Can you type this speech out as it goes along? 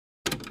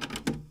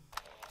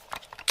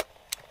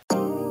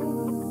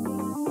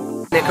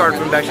Nick Hart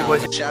from Backstreet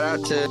Boys. Shout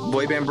out to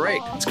Boy Band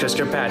Break. It's Chris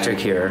Kirkpatrick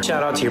here.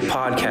 Shout out to your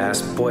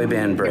podcast, Boy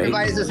Band Break.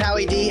 Everybody, this is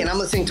Howie D, and I'm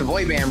listening to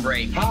Boy Band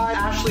Break. Hi,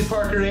 Ashley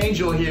Parker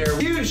Angel here.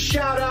 Huge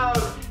shout out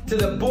to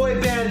the Boy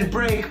Band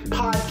Break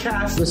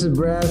podcast. This is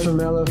Brad from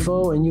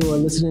LFO, and you are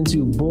listening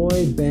to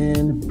Boy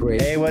Band Break.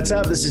 Hey, what's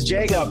up? This is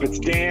Jacob. It's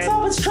Dan. What's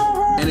up? It's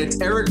Trevor. And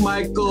it's Eric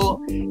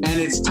Michael, and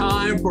it's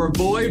time for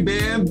Boy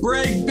Band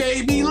Break,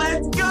 baby.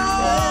 Let's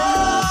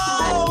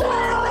go!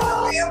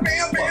 Bam,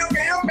 bam, bam,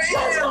 bam, bam.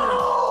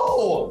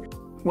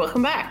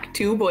 Welcome back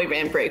to Boy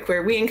Band Break,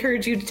 where we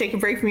encourage you to take a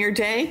break from your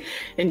day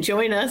and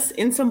join us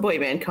in some boy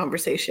band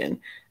conversation.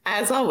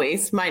 As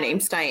always, my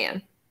name's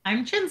Diane.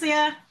 I'm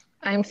Chinzia.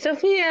 I'm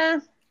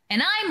Sophia.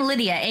 And I'm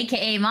Lydia,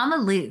 aka Mama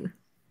Lou.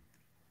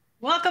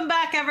 Welcome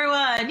back,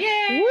 everyone.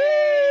 Yay!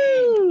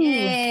 Woo!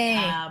 Yay!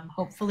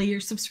 Hopefully you're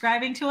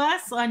subscribing to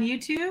us on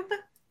YouTube.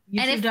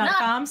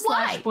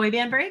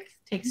 YouTube.com/boybandbreak.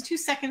 Takes 2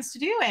 seconds to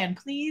do, and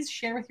please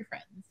share with your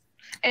friends.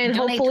 And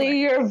hopefully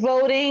you're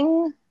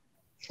voting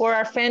for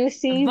our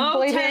fantasy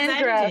boy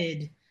band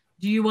draft.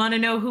 Do you want to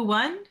know who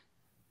won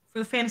for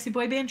the fantasy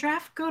boy band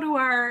draft? Go to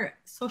our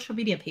social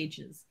media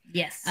pages.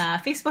 Yes.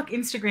 Facebook,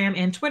 Instagram,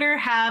 and Twitter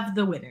have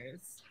the winners.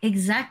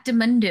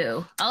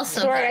 Exactamundo. Also,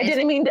 sorry, I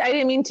didn't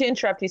mean to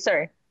interrupt you.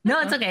 Sorry. No,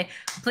 it's okay.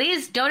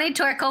 Please donate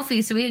to our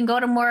Ko-fi so we can go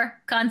to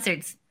more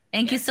concerts.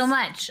 Thank you so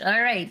much.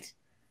 All right.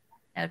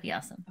 That would be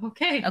awesome.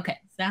 Okay.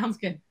 Sounds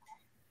good.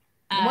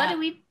 What are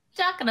we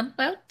talking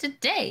about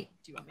today?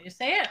 Do you want me to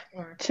say it?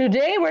 Or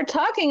today we're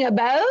talking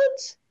about.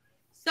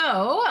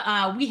 So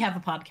we have a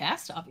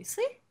podcast,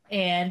 obviously,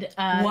 and what?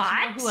 Do you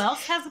know who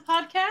else has a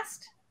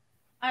podcast?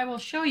 I will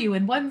show you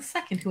in 1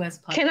 second who has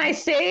a podcast. Can I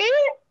say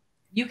it?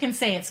 You can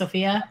say it,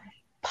 Sophia.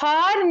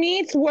 Pod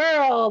Meets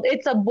World.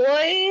 It's a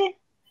Boy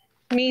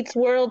Meets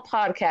World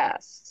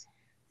podcast.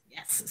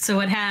 Yes. So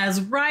it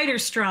has Ryder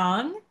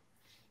Strong,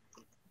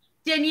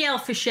 Danielle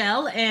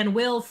Fischel, and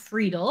Will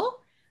Friedel.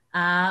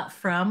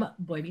 From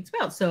Boy Meets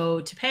World. So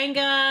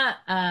Topanga,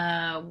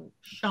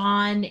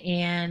 Sean,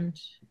 and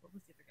what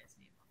was the other guy's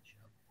name on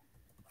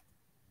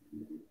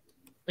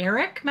the show?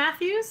 Eric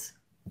Matthews?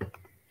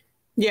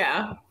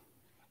 Yeah.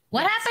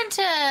 What happened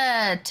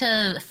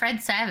to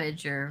Fred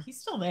Savage? Or he's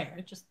still there.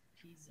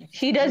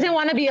 He doesn't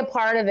want to be a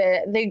part of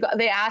it.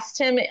 They asked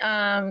him.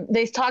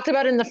 They talked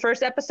about it in the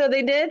first episode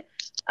they did,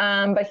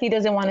 but he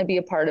doesn't want to be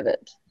a part of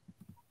it.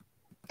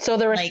 So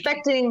they're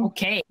respecting.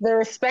 They're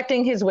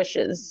respecting his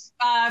wishes.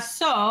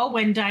 So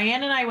when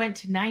Diane and I went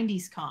to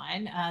 90s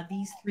Con,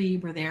 these three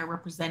were there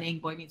representing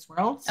Boy Meets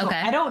World. So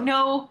I don't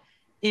know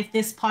if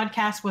this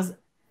podcast was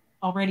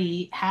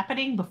already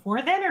happening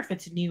before then, or if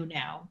it's new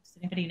now. Does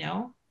anybody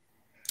know?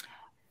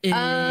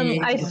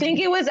 I think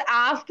it was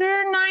after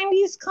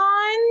 90s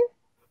Con.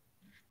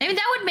 Maybe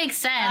that would make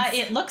sense.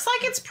 It looks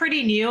like it's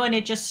pretty new, and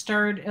it just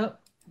started. Oh,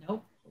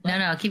 nope.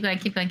 No, keep going.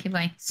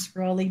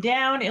 Scrolling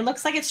down, it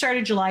looks like it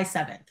started July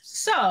 7th.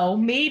 So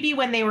maybe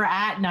when they were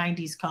at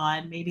 90s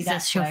Con, maybe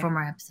that's show for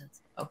more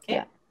episodes. Okay.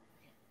 Yeah.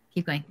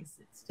 Keep going.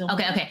 Still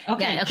okay.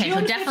 Yeah, okay. June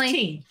So definitely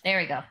 15th. There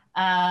we go.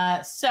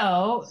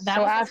 So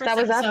that was the first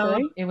episode. After.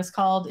 It was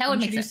called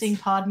Introducing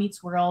Pod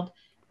Meets World.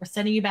 We're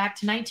sending you back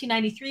to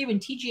 1993 when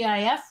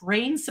TGIF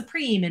reigned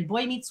supreme and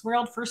Boy Meets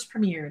World first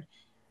premiered.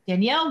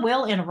 Danielle,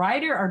 Will, and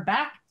Ryder are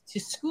back to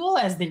school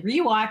as they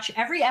rewatch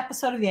every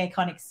episode of the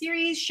iconic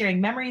series,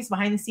 sharing memories,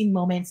 behind-the-scene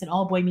moments, and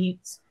all Boy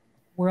Meets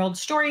World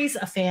stories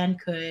a fan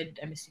could,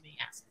 I'm assuming,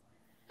 ask.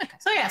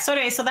 Okay.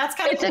 So that's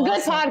kind of cool.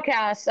 It's a good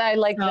podcast. I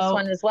like this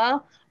one as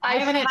well. I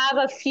have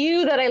a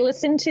few that I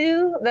listen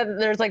to. That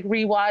there's like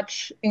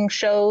rewatching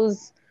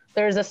shows.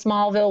 There's a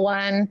Smallville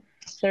one.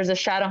 There's a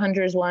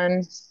Shadowhunters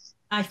one.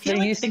 I feel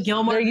like the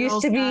Gilmore Girls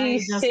used to be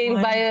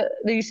there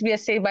used to be a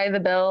Saved by the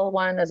Bell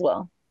one as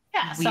well.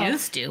 Yeah, we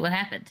used to. What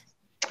happened?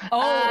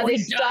 They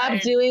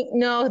stopped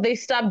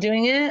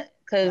doing it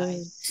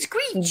because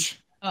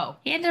Screech. Oh,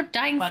 he ended up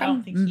dying I from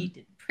don't think he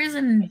did.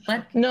 prison.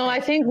 But no, I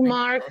think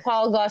Mark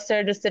Paul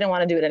Gosselaar just didn't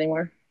want to do it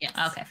anymore. Yes.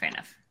 Okay, fair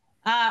enough.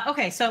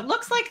 Okay, so it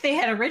looks like they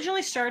had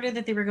originally started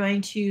that they were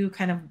going to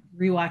kind of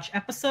rewatch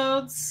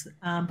episodes,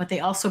 but they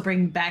also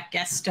bring back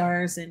guest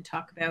stars and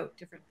talk about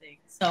different things.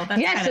 So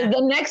that's so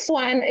the next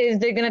one is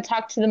they're going to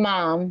talk to the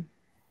mom.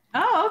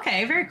 Oh,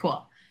 okay, very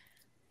cool.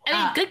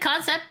 I mean, good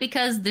concept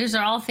because these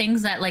are all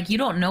things that like you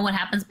don't know what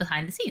happens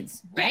behind the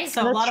scenes, right? Yeah,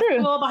 so a lot of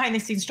cool behind the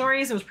scenes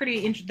stories. It was pretty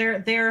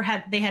interesting.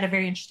 They had a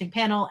very interesting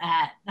panel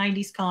at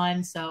 90s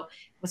Con, so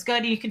it was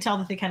good. You can tell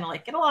that they kind of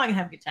like get along and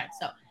have a good time.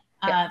 So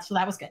so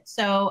that was good.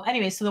 So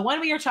anyway, so the one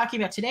we are talking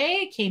about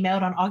today came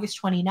out on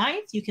August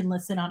 29th. You can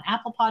listen on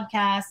Apple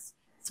Podcasts,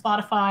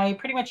 Spotify,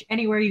 pretty much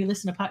anywhere you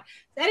listen to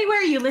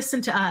anywhere you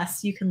listen to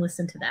us, you can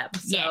listen to them.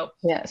 So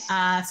yes.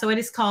 So it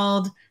is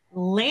called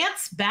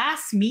Lance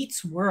Bass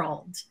Meets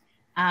World.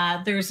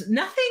 There's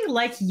nothing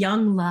like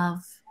young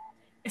love,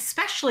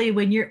 especially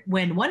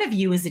when one of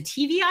you is a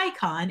TV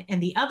icon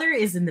and the other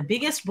is in the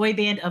biggest boy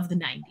band of the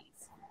 90s.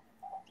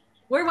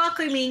 We're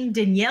welcoming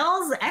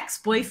Danielle's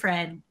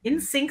ex-boyfriend,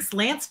 NSYNC's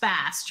Lance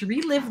Bass, to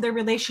relive their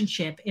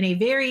relationship in a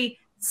very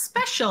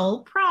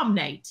special prom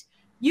night.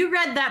 You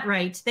read that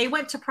right. They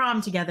went to prom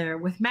together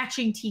with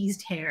matching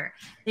teased hair.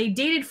 They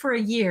dated for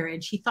a year,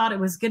 and she thought it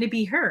was going to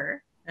be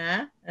her.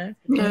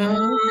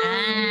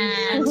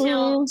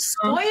 Until,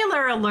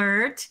 spoiler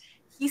alert,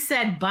 he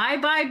said bye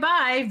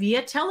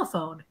via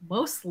telephone,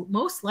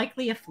 most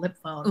likely a flip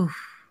phone. Oof.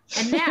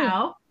 And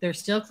now they're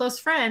still close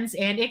friends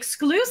and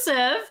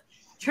exclusive,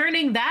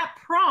 turning that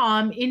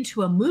prom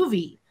into a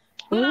movie.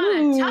 Put on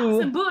a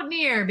tux and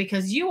boutonniere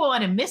because you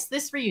want to miss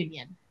this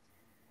reunion.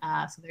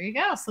 So there you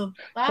go. So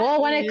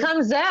when it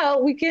comes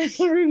out, we can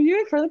review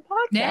it for the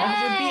podcast.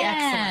 That would be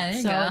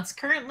excellent. So it's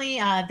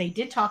currently they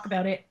did talk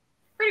about it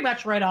pretty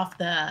much right off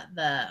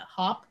the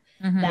hop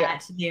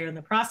that they're in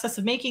the process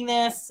of making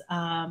this.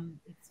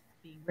 It's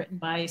being written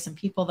by some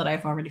people that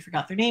I've already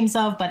forgot their names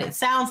of, but it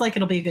sounds like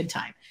it'll be a good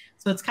time.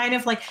 So it's kind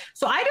of like,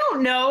 so I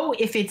don't know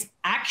if it's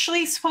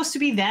actually supposed to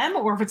be them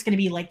or if it's going to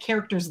be like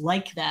characters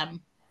like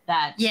them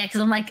that. Yeah,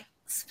 because I'm like,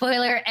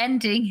 spoiler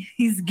ending,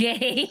 he's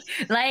gay.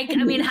 Like, I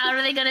mean, how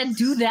are they going to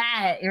do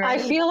that? I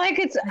Right? feel like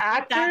it's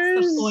actors.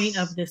 That's the point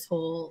of this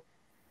whole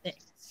thing.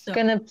 So,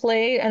 gonna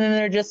play, and then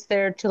they're just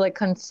there to like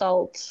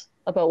consult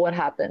about what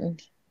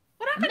happened.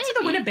 What happened to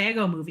the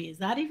Winnebago movie? Is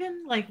that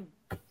even like?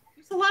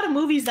 There's a lot of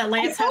movies that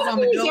Lance I has thought on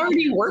he the was go.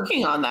 already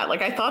working on that.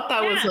 Like I thought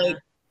that was like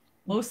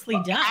mostly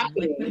done.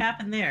 Like, what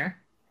happened there?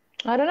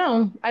 I don't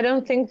know. I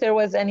don't think there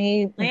was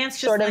any Lance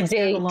just sort of likes to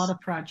have date. a lot of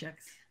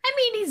projects. I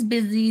mean, he's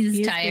busy,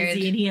 he's tired.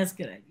 Busy and he has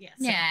good. Yes.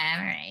 Yeah,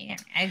 all right.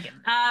 I get it.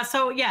 Mm.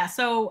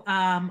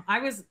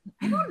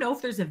 I don't know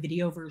if there's a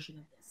video version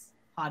of this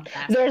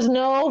podcast. There's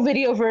no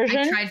video version.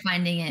 I tried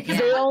finding it. Yeah.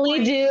 They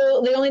only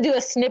do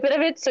a snippet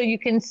of it, so you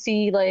can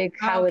see like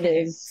how it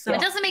is. So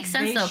it doesn't make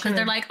sense though, because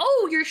they're like,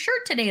 "Oh, your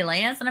shirt today,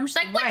 Lance," and I'm just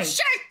like, "What Right.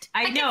 shirt?"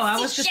 I can know. I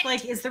see was just shit.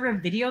 like, is there a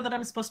video that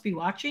I'm supposed to be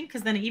watching?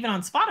 Because then even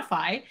on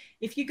Spotify,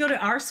 if you go to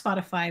our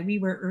Spotify, we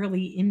were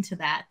early into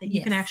that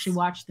you can Yes. actually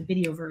watch the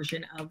video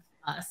version of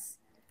us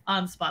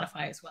on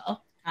Spotify as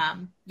well.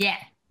 Yeah.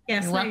 Yes,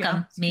 You're there you go.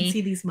 welcome, So you can me.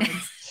 see these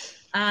mugs.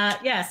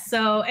 Yes.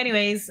 So,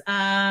 anyways,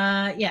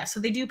 so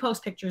they do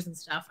post pictures and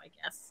stuff, I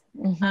guess.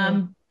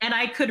 Mhm. And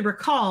I could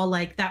recall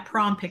like that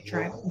prom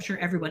picture. I'm sure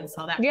everyone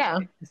saw that. Yeah.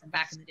 prom picture from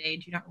back in the day.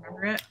 Do you not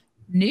remember it?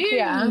 No.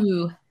 Yeah.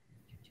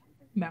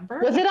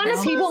 Remember? Was it on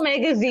a People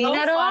magazine So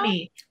at all?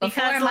 funny Before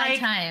because my like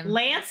time.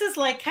 Lance is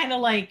like kind of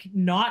like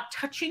not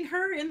touching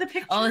her in the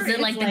picture. Oh, is it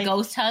like the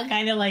ghost hug?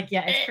 Kind of like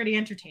it's pretty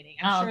entertaining.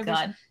 I'm Oh, sure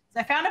God. So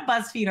I found a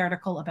BuzzFeed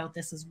article about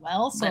this as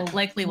well, so But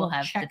likely we'll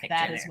have the check picture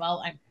that there. as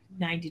well. I'm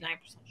 99%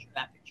 sure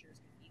that picture is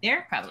going to be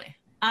there. Probably.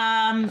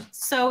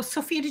 So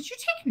Sophia, did you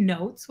take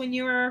notes when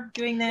you were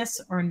doing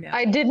this or no?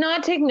 I did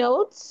not take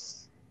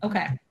notes.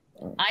 Okay.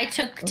 I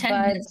took 10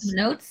 But- minutes of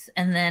notes,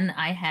 and then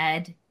I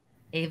had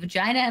a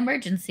vagina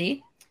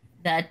emergency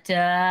that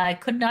I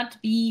could not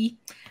be.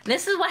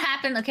 This is what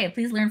happened. Okay,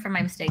 please learn from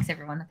my mistakes,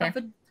 everyone. Okay?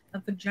 A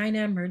vagina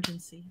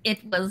emergency.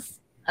 It was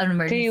an Do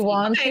emergency. you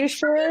want Okay, to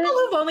for share? people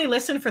who've only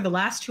listened for the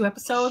last 2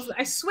 episodes,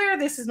 I swear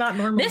this is not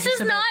normal. This is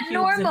It's about not pubes and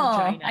normal.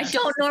 vagina. I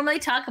don't normally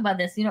talk about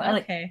this. You know,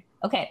 like, Okay.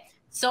 okay.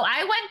 So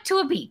I went to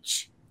a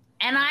beach,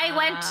 and I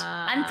went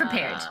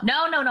unprepared.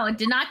 No, it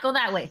did not go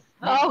that way.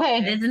 Okay.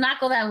 It did not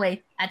go that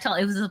way at all.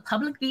 It was a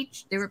public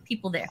beach. There were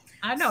people there.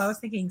 I know. I was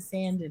thinking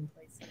sand in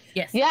places.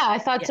 Yes. Yeah, I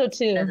thought so That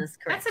too. is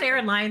correct. That's an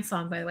Aaron Lyons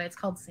song, by the way. It's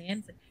called Sand.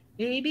 It's like,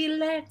 baby,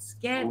 let's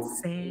get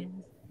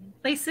sand.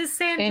 Places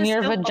sand In just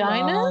your don't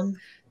vagina? belong.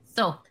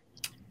 So, okay,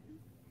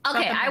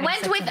 Something I having went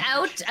sex on the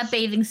without beach. a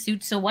bathing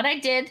suit. So what I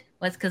did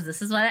was, because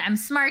this is what I'm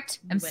smart.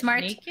 I'm Went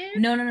smart. naked?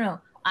 No.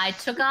 I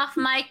took off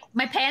my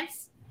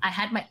pants. I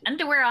had my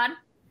underwear on,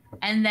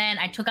 and then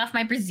I took off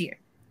my brassiere.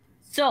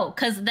 So,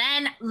 because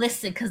then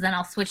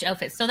I'll switch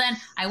outfits. So then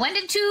I went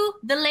into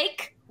the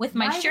lake with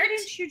my Why shirt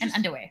didn't you and just-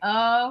 underwear.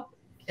 Oh.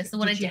 This is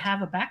what I Did you did.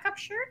 have a backup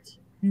shirt?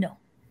 No.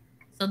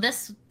 So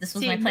this was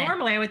See, my plan.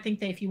 normally I would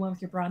think that if you went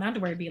with your bra and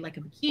underwear, it'd be like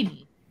a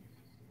bikini.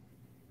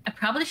 I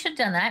probably should have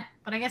done that.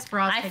 But I guess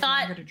bras I take thought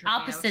longer to dry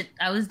opposite.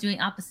 I was doing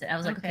opposite. I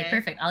was like, okay, Okay.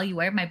 perfect. I'll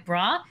wear my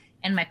bra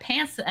and my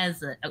pants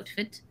as an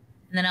outfit,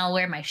 and then I'll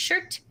wear my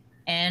shirt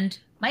and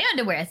my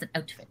underwear as an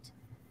outfit.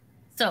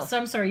 out. So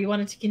I'm sorry, you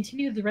wanted to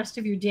continue the rest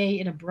of your day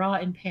in a bra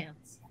and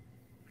pants.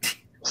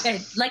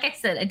 Like I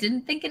said, I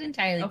didn't think it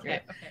entirely through.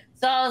 Okay, okay.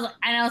 So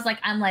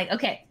I'm like,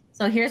 okay.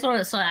 So here's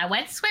what. So I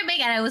went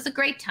swimming and it was a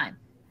great time.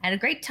 I had a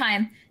great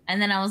time,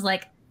 and then I was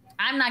like,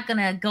 I'm not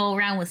gonna go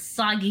around with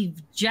soggy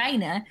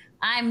vagina.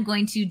 I'm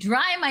going to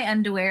dry my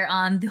underwear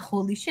on the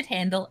holy shit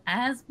handle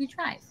as we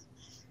drive.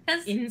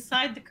 Because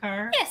Inside the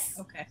car? yes.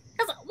 Okay.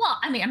 Well,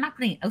 I mean, I'm not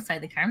putting it outside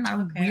the car. I'm not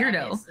a Okay,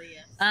 weirdo. obviously,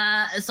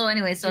 yes. So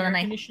anyway, so Air then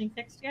I conditioning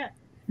fixed yet?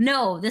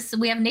 no,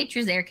 we have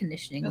nature's air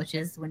conditioning, which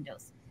is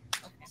windows.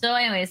 Okay. So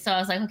anyway, so I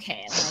was like,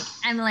 okay,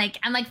 I'm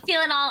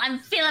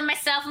feeling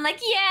myself. I'm like,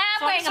 yeah, I'm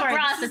So wearing sorry, a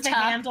bra this at is the the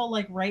top. handle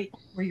like right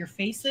where your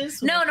face is?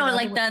 So, No, other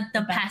like way-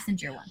 the back?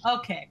 passenger one.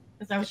 Okay.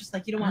 Because I was just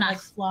like, you don't I'm want not- like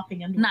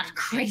flopping underwear. Not in your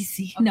face.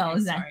 crazy. Okay, No,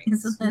 sorry. exactly.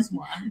 So then,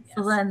 Excuse-moi.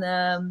 so then,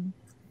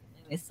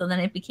 anyway, so then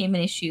it became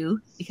an issue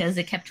because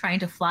it kept trying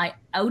to fly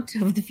out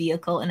of the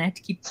vehicle, and I had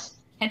to keep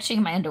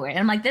catching my underwear. And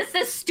I'm like, this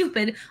is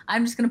stupid.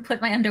 I'm just gonna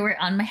put my underwear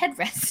on my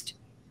headrest.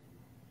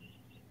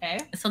 Okay.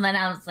 So then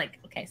I was like,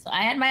 okay, so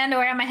I had my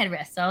underwear on my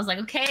headrest. So I was like,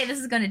 okay, this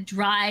is going to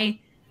dry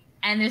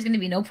and there's going to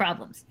be no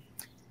problems.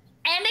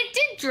 And it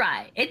did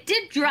dry.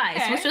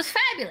 Okay. Which was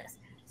fabulous.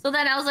 So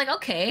then I was like,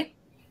 okay,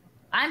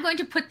 I'm going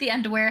to put the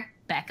underwear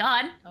back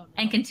on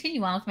and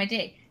continue on with my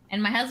day.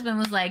 And my husband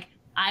was like,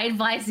 I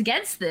advise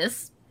against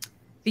this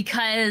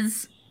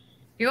because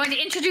you're going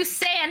to introduce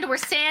sand where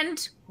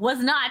sand was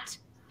not.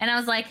 And I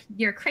was like,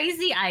 you're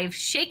crazy. I've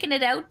shaken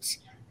it out.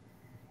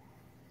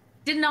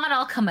 Did not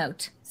all come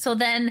out. So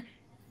then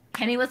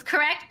Kenny was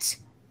correct.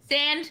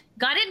 Sand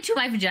got into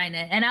my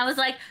vagina. And I was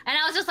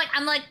just like,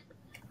 I'm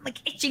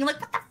itching. Like,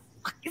 what the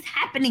fuck is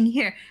happening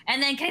here?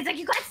 And then Kenny's like,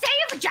 you gotta stay in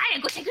your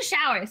vagina. Go take a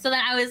shower. So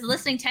then I was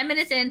listening 10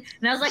 minutes in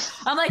and I was like,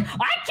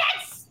 I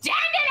can't stand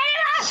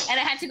it anymore. And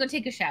I had to go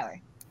take a shower.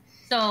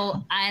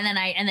 So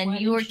and then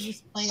you were so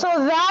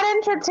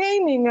that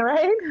entertaining,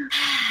 right?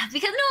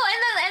 Because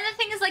and the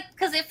thing is like,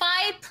 because if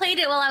I played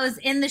it while I was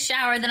in the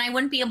shower, then I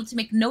wouldn't be able to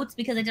make notes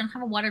because I don't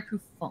have a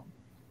waterproof phone.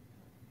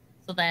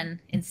 So then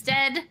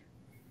instead,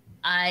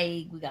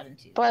 we got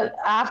into it. But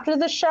after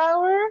the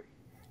shower,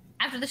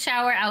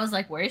 I was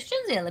like, where's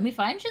Shinzia? Let me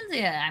find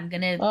Shinzia. I'm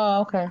gonna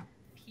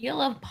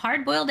peel a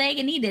hard-boiled egg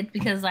and eat it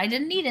because I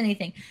didn't eat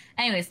anything.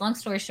 Anyways, long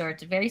story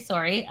short, very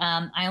sorry.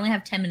 I only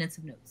have 10 minutes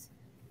of notes.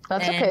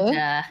 That's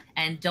okay.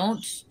 And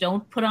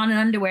don't put on an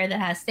underwear that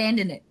has sand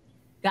in it.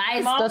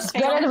 Guys, that's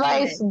good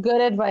advice. Good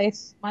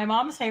advice. My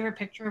mom's favorite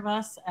picture of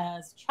us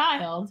as a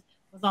child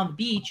was on the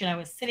beach, and I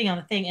was sitting on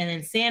the thing, and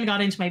then sand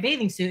got into my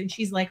bathing suit, and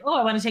she's like, oh,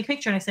 I want to take a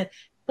picture. And I said,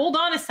 hold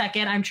on a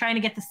second, I'm trying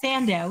to get the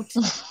sand out.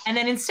 And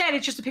then instead,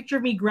 it's just a picture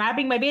of me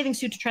grabbing my bathing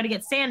suit to try to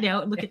get sand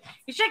out. And look at,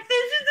 she's like,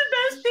 this is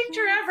the best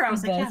picture ever. I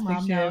was like, yeah,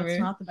 Mom, no, it's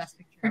not the best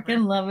picture ever.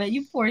 Freaking love it.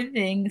 You poor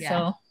thing. Yeah.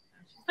 So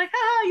she's like,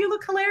 you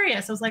look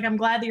hilarious. I was like, I'm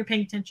glad that you're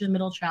paying attention to the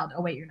middle child.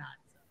 Oh, wait, you're not.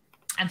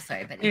 I'm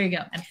sorry, but there you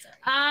go. I'm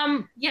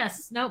sorry.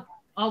 Yes, nope.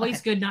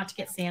 Always good not to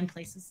get sand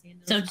places.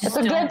 So just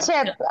a good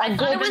tip. I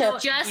thought it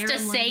was just a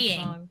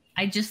saying.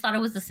 I just thought it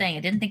was a saying. I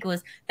didn't think it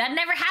was. That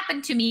never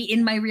happened to me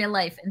in my real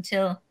life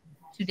until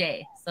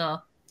today. So,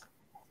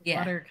 yeah.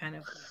 Water kind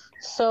of.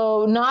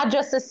 So not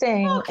just a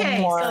saying. Okay,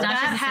 anymore. so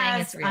that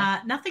has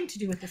nothing to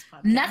do with this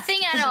podcast. Nothing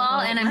at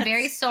all, and I'm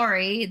very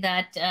sorry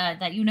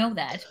that you know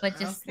that. But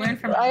just learn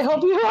from. I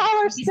hope you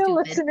all are still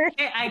listening.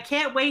 I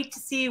can't wait to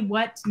see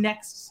what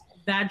next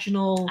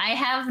vaginal I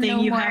have thing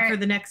no you more, have for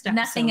the next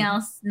episode.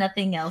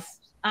 Nothing else.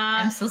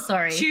 I'm so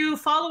sorry. To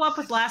follow up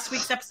with last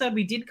week's episode,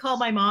 we did call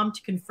my mom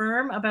to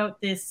confirm about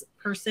this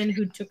person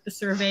who took the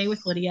survey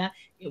with Lydia.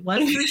 It was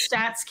through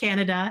Stats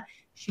Canada.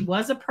 She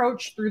was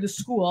approached through the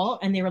school,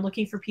 and they were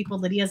looking for people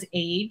Lydia's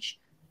age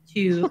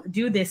to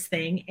do this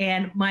thing.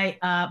 And my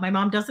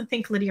mom doesn't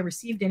think Lydia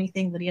received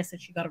anything. Lydia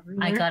said she got a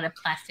ruler. I got a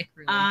plastic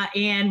ruler.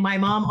 And my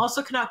mom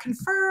also cannot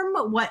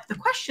confirm what the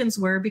questions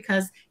were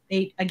because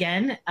they,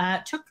 again,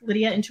 took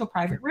Lydia into a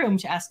private room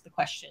to ask the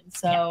questions.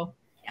 So,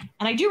 yeah.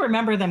 And I do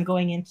remember them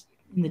going in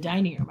the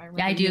dining room.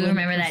 I do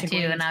remember that too.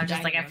 And I was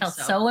just like, I felt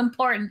so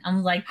important.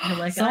 I'm like,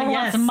 someone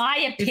wants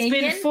my opinion.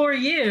 It's been 4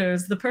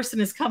 years. The person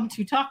has come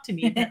to talk to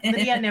me. But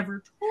Lydia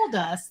never told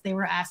us they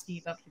were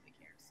asking about pubic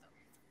hair. So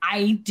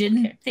I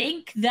didn't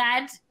think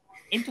that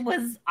it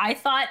was, I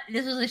thought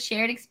this was a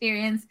shared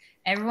experience.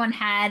 Everyone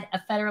had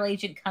a federal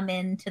agent come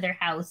into their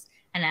house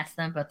and ask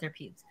them about their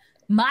pubes.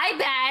 My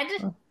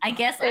bad. I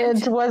guess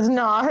it was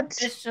not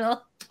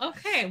official.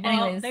 Okay,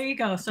 well, there you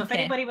go. So if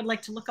anybody would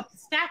like to look up the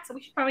stats,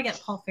 we should probably get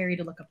Paul Ferry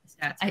to look up the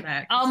stats for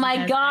that. Oh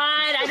my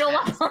God, I don't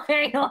want Paul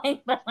Ferry to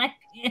like my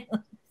pubes.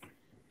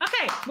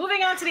 Okay,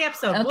 moving on to the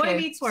episode. Okay. Boy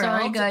Meets World.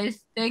 Sorry,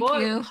 guys. Thank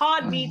you.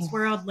 Pod Meets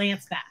World,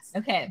 Lance Bass.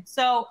 Okay.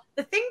 So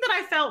the thing that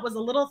I felt was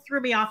a little threw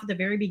me off at the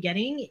very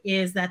beginning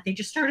is that they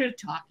just started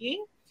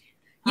talking.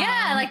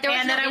 Yeah, like there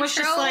was and then I was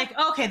just like,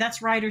 okay,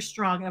 that's Ryder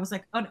Strong. And I was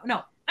like, oh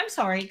no, I'm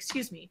sorry,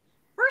 excuse me.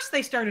 First,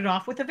 they started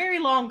off with a very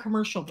long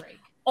commercial break.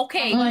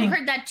 Okay, you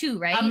heard that too,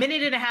 right? A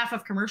minute and a half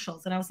of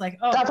commercials, and I was like,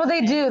 oh. That's what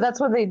they do.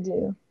 That's what they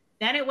do.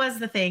 Then it was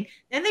the thing.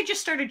 Then they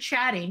just started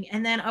chatting,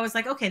 and then I was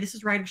like, okay, this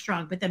is Ryder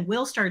Strong. But then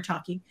Will started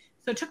talking.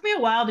 So it took me a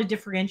while to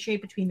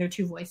differentiate between their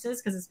two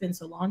voices because it's been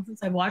so long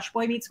since I watched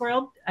Boy Meets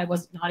World. I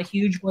was not a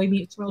huge Boy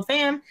Meets World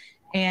fan.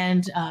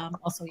 And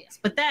also, yes.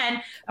 But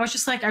then I was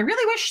just like, I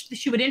really wish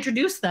she would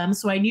introduce them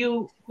so I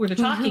knew who they're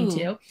talking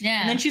to.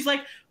 Yeah. And then she's like,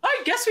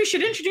 I guess we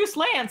should introduce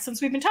Lance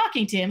since we've been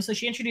talking to him. So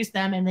she introduced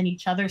them and then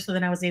each other. So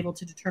then I was able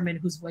to determine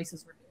whose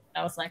voices were good.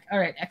 I was like, all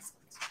right,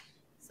 excellent.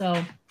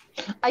 So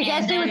I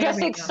guess they were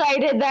just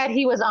excited that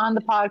he was on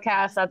the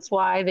podcast. That's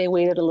why they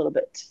waited a little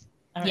bit.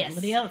 All right,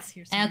 Lydia, let's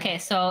hear some okay,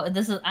 so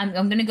this is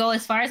I'm gonna go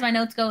as far as my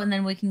notes go, and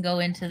then we can go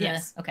into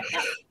the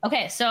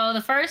Okay, so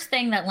the first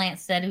thing that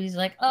Lance said, he's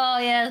like, "Oh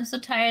yeah, I'm so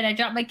tired. I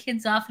dropped my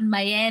kids off in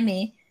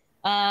Miami.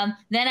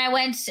 Then I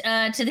went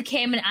to the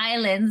Cayman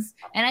Islands,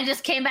 and I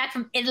just came back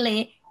from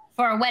Italy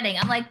for a wedding."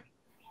 I'm like,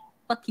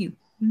 "Fuck you,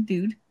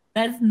 dude.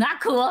 That's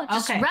not cool.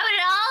 Just rubbing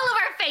it all over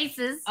our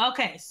faces."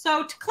 Okay,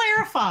 so to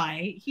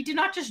clarify, he did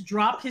not just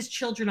drop his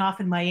children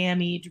off in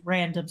Miami to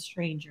random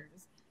strangers.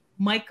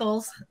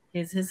 Michael's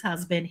is his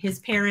husband. His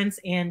parents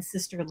and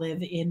sister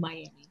live in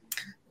Miami.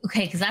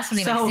 Okay, because that's what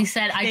he So meant. He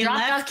said, I they dropped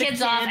left off the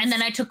kids off, kids. and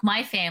then I took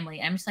my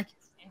family. I'm just like,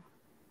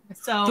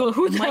 So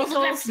who the hell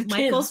left the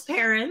Michael's kids?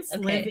 parents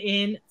Okay. live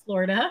in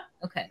Florida.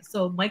 okay.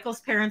 So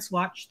Michael's parents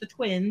watched the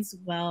twins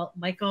while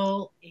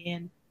Michael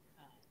and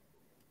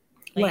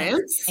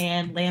Lance?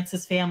 and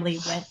Lance's family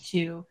went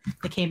to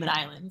the Cayman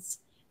Islands,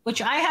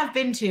 which I have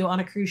been to on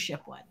a cruise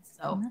ship once.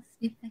 So Must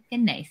be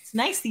fucking nice. it's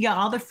nice. You got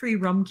all the free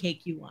rum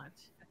cake you want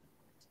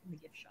in the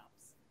gift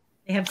shops.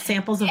 They have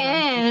samples of rum cake.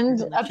 And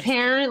They're delicious.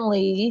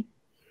 apparently,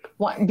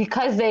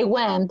 because they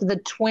went, the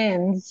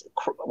twins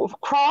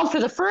crawled for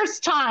the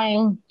first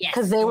time Yes.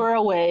 because they were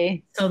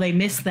away. So they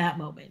missed that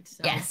moment.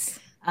 So, Yes.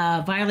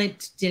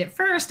 Violet did it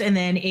first, and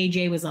then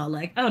AJ was all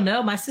like, "Oh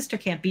no, my sister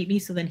can't beat me."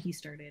 So then he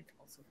started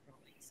also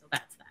crawling. So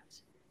that's that.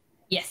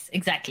 Yes,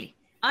 exactly.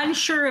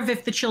 Unsure of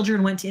if the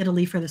children went to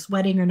Italy for this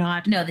wedding or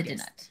not. No, they did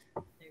Yes.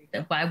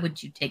 not. Why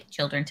would you take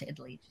children to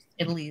Italy?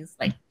 Italy is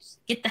like, just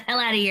get the hell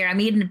out of here. I'm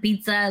eating a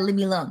pizza. Leave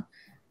me alone.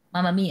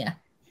 Mamma mia.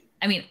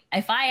 I mean,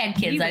 if I had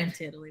We kids, went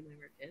to Italy when we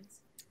were kids.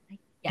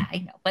 yeah, I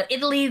know. But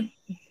Italy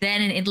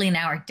then and Italy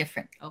now are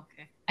different.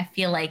 Okay. I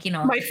feel like, you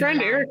know. My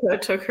friend Erica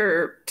took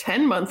her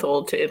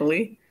 10-month-old to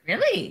Italy.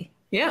 Really?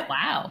 Yeah.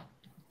 Wow.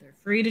 They're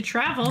free to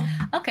travel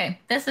Okay,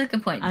 that's a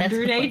good point. That's under a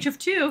the good age point. of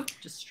 2.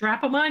 Just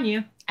strap them on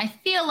you. I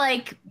feel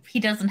like he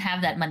doesn't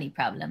have that money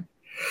problem.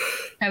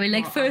 Probably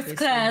like Well, first obviously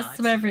class not,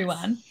 of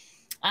everyone.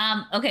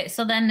 Okay,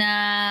 so then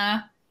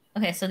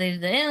okay, so they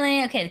did the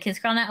Italy. Okay, the kids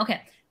crawling out.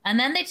 Okay. And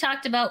then they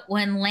talked about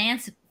when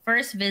Lance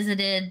first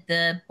visited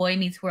the Boy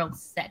Meets World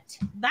set.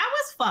 That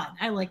was fun.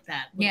 I like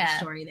that little Yeah.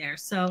 story there.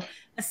 So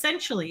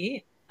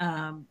essentially,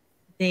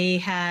 they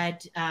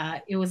had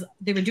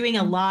they were doing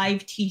a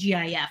live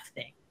TGIF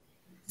thing.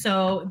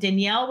 So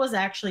Danielle was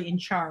actually in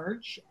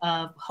charge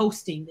of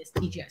hosting this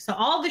TGIF. So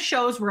all the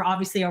shows were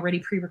obviously already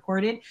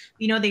pre-recorded.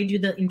 You know, they do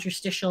the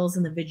interstitials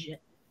and the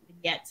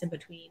vignettes in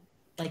between,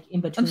 like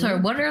in between. I'm sorry,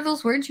 what are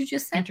those words you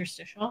just said?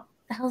 Interstitial. What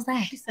the hell's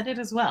that? She said it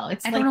as well.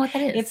 It's I like, don't know what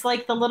that is. It's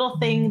like the little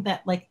thing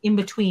that like in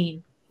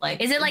between.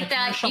 Like Is it in like the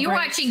that? commercial You're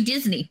breaks. watching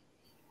Disney.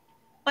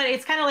 But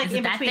it's kind of like Is it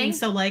in that between. thing?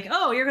 So like,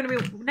 oh, you're gonna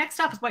be next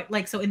stop is what,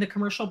 like, so in the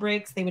commercial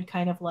breaks they would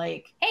kind of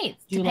like Hey,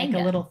 it's do like a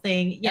Topanga. little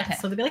thing. Yeah. Okay.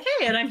 So they'd be like,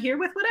 hey, and I'm here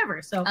with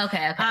whatever. So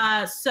Okay,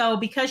 okay. so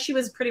because she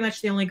was pretty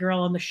much the only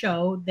girl on the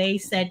show, they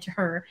said to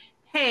her,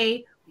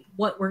 hey,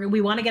 we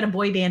want to get a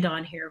boy band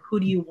on here. Who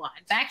do you want?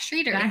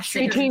 Backstreet or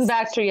Backstreet. Between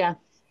Backstreet, yeah.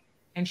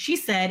 And she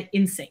said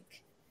NSYNC.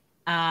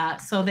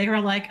 So they were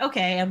like,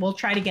 okay, and we'll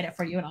try to get it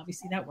for you. And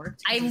obviously that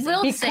worked. I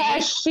will say,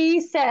 Because she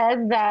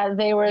said that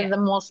they were Yeah. the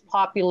most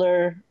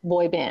popular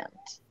boy band.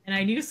 And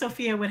I knew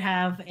Sophia would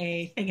have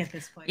a thing at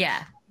this point.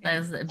 yeah, that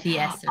was a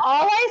BS.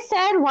 All I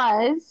said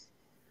was,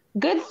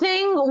 good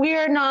thing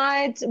we're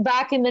not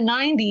back in the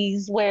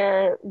 90s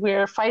where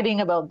we're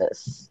fighting about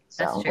this.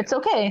 That's So true. it's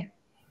okay.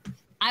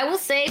 I will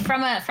say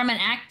from an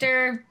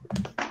actor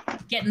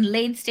getting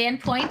laid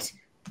standpoint,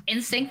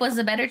 NSYNC was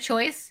a better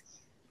choice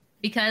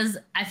because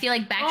I feel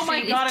like Backstreet Oh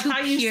my god! I is too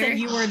thought you pure. said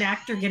you were an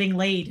actor getting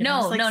laid. And I No,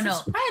 was like, no, no.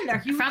 since when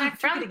are you an actor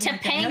from getting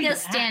laid? Like, I know you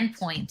Topanga's act.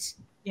 standpoint.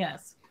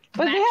 Yes.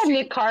 But they have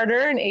Nick Carter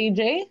and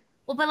AJ.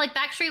 Well, but like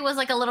Backstreet was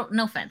like a little.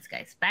 No offense,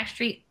 guys.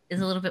 Backstreet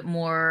is a little bit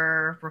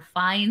more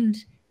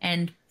refined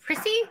and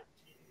prissy,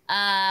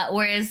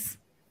 whereas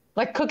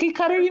Like Cookie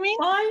Cutter, you mean?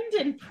 Blind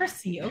and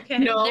prissy. Okay.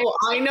 No,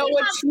 I know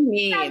what you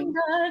mean.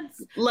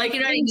 Standards. Like You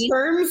know what I in mean?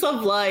 terms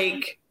of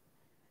like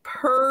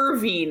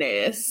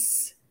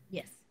perviness,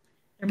 yes,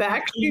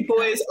 Backstreet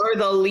Boys are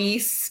the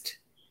least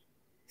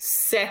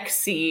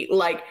sexy.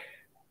 Like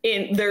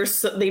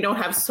they don't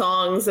have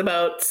songs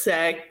about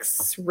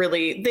sex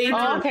really. They Oh,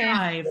 do okay.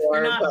 Drive. more,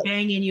 They're not but-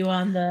 banging you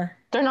on the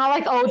They're not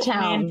like O man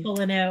Town.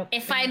 pulling out.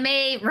 if I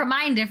may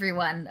remind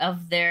everyone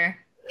of their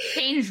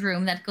change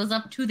room that goes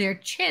up to their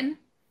chin.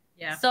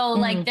 Yeah. So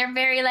like they're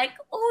very like,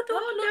 oh,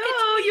 don't look at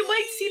Oh no! You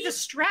might see the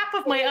strap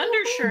of my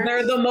undershirt.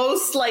 They're the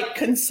most like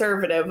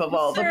conservative of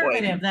all the boys.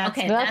 Conservative. That's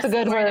Okay, That's a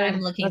good the word. I'm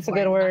looking That's a for,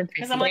 good not word.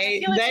 prissy. 'Cause I'm like, I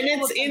feel like Then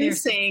people it's look in their-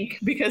 NSYNC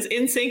because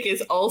NSYNC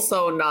is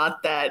also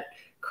not that.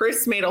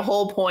 Chris made a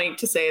whole point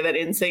to say that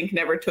NSYNC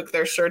never took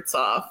their shirts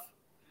off,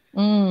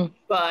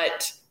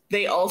 but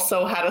they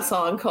also had a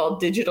song called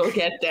Digital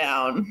Get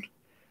Down.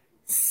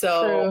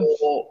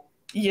 So,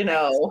 you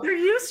know, There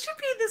used to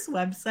be this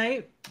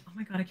website. Oh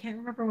my god, I can't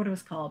remember what it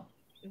was called.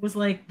 It was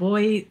like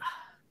it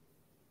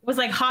was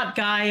like Hot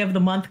Guy of the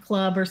Month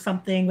Club or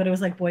something, but it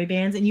was like boy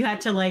bands, and you had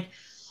to like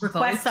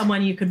request Vote.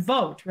 someone you could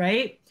vote,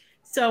 right?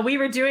 So we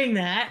were doing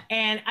that,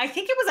 and I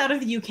think it was out of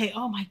the UK.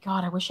 Oh my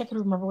god, I wish I could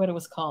remember what it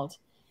was called.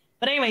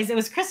 But anyways, it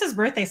was Chris's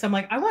birthday, so I'm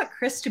like, I want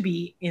Chris to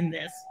be in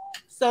this.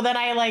 So then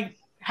I like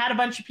had a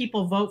bunch of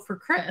people vote for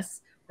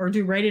Chris or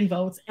do write-in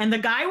votes, and the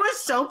guy was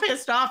so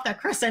pissed off that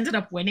Chris ended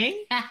up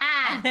winning.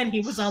 And then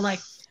he was all like,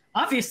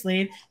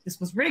 obviously this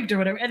was rigged or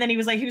whatever. And then he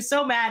was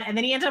so mad. And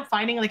then he ended up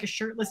finding like a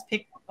shirtless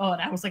pic. Oh,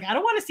 and I was like, I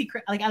don't want to see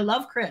Chris. Like, I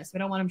love Chris. We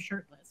don't want him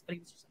shirtless. But he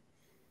was just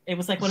it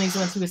was like one of these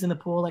ones who was in the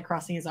pool, like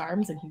crossing his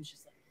arms. And he was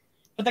just like,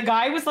 but the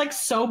guy was like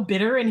so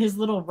bitter in his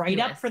little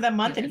write-up Yes, for the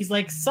month. he And was. he's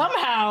like,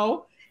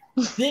 somehow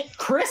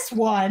Chris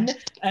won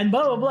and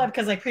blah, blah, blah.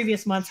 Because like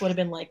previous months would have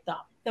been like the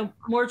the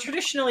more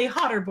traditionally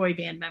hotter boy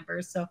band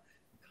members. So,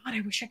 God,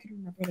 I wish I could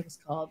remember what it was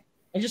called.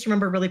 I just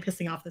remember really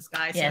pissing off this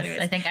guy. So Yes,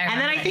 anyways. I think I And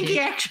then remember I think that he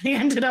actually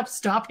ended up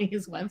stopping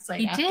his website.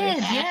 He after did,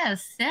 that.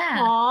 yes, yeah.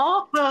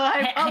 Aw,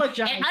 I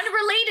apologize. An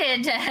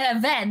unrelated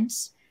event.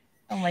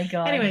 Oh my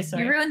god. Anyway,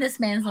 sorry. You ruined this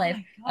man's life.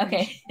 gosh.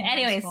 Okay. Oh,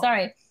 Anyways, that's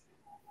sorry.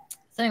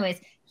 So anyways,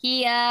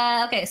 he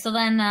okay, so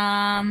then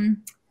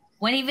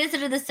when he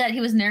visited the set, he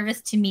was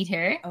nervous to meet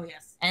her. Oh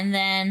yes. And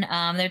then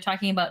they're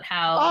talking about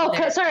how Oh,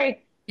 they're-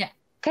 sorry. Yeah.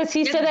 Because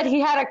he said that he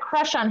had a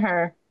crush on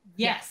her.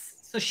 Yes.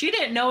 So she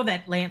didn't know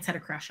that Lance had a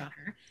crush on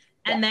her.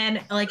 And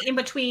then like in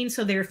between,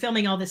 so they were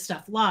filming all this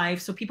stuff live.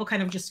 So people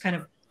kind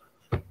of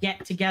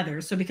get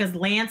together. So because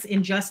Lance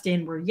and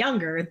Justin were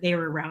younger, they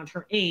were around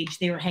her age,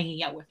 they were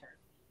hanging out with her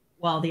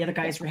while the other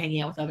guys were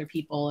hanging out with other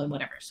people and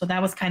whatever. So that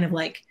was kind of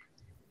like,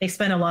 they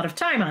spent a lot of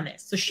time on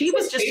this. So she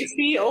was just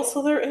JC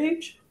also their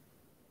age?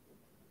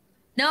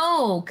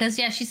 No, because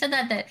she said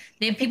that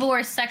people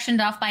were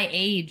sectioned off by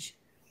age.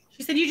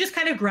 She said you just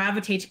kind of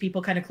gravitate to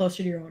people kind of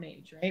closer to your own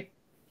age, right?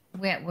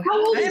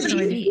 How old is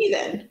JC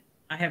then?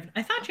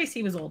 I thought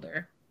JC was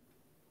older.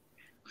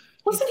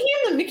 Wasn't he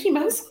in the Mickey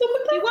Mouse Club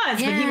with them? He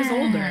was, but he was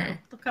Yeah. older.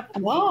 Look up.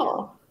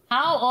 Wow.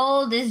 How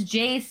old is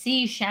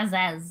JC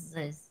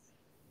Chazaz?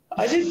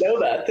 I didn't know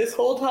that. This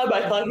whole time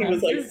I thought he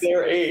was like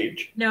their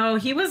age. No,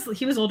 he was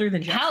older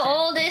than Justin. How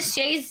old is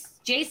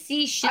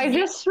JC Chazaz? I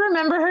just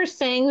remember her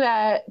saying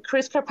that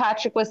Chris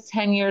Kirkpatrick was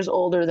 10 years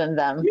older than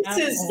them. This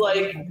is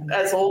like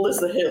as old as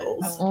the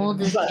hills. How old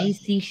is But-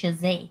 JC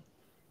Chazaz?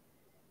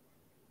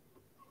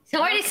 He's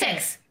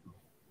 46.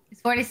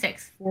 He's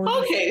 46.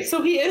 Okay,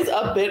 so he is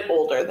a bit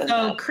older than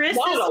So that. Chris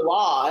Not is- a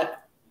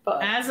lot,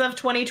 but As of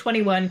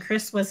 2021,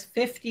 Chris was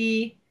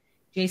 50,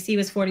 JC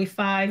was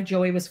 45,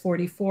 Joey was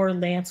 44,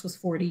 Lance was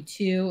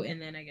 42,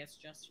 and then I guess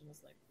Justin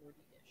was like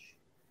 40-ish.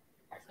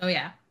 So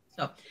yeah.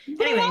 So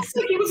But it looks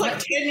like he was like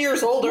 10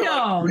 years older.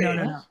 No.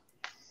 like,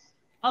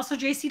 Also,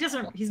 JC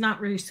he's not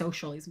really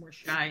social. He's more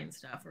shy and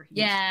stuff. Or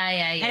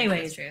Yeah.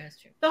 Anyways, that's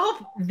true. the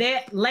whole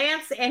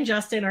Lance and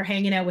Justin are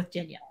hanging out with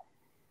Danielle.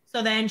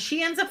 So then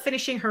she ends up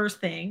finishing her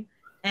thing,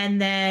 and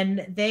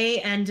then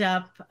they end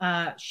up.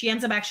 She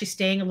ends up actually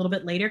staying a little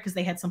bit later because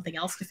they had something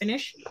else to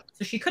finish.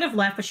 So she could have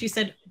left, but she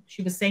said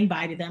she was saying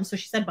bye to them. So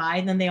she said bye,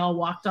 and then they all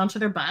walked onto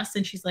their bus,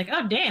 and she's like,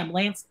 "Oh damn,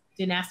 Lance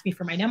didn't ask me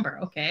for my number.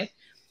 Okay,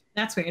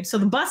 that's weird." So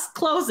the bus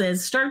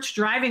closes, starts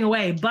driving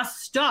away. Bus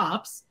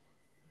stops.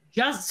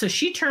 So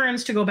she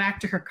turns to go back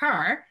to her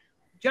car.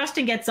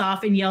 Justin gets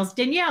off and yells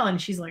Danielle,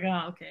 and she's like,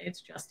 "Oh, okay, it's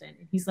Justin."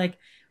 And he's like,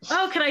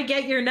 "Oh, can I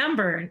get your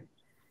number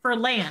for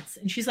Lance?"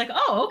 And she's like,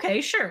 "Oh, okay,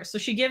 sure." So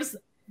she gives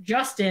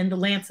Justin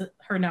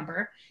her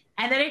number,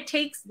 and then it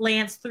takes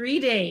Lance 3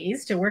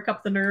 days to work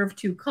up the nerve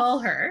to call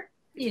her.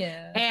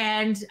 Yeah.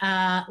 And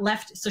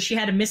left. So she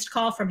had a missed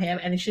call from him,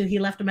 and he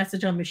left a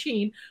message on the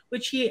machine,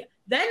 which he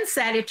then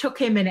said it took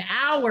him an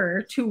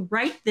hour to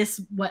write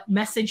what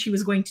message he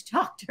was going to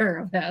talk to her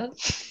about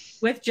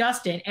with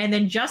Justin. And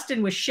then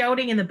Justin was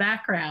shouting in the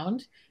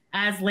background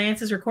as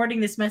Lance is recording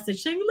this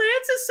message, saying,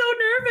 "Lance is so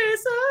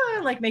nervous,"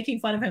 like making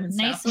fun of him and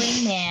Nice stuff.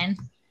 wingman.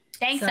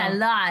 Thanks So, a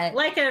lot.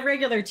 Like a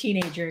regular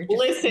teenager.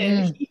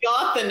 Listen, he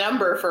got the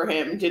number for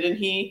him, didn't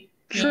he?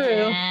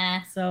 True.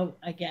 Yeah. So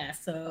I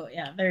guess. So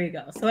yeah, there you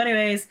go. So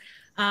anyways,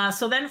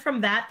 so then from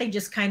that, they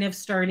just kind of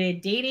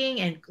started dating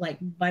and like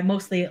by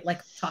mostly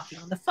like talking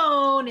on the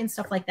phone and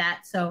stuff like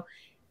that. So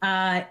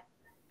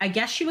I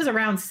guess she was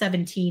around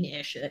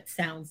 17-ish, it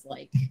sounds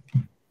like.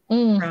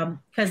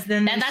 Because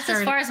then That's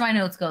as far as my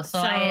notes go. So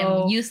I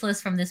am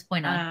useless from this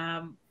point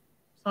on.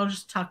 So I'll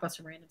just talk about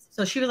some random stuff.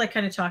 So she was like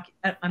kind of talking.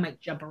 I might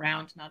jump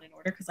around, not in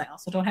order, because I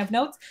also don't have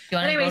notes. Do you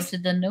want to go Anyways, to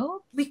the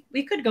note?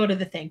 we could go to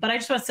the thing, but I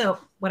just want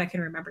what I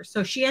can remember.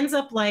 So she ends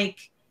up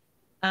like,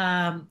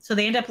 so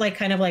they end up like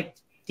kind of like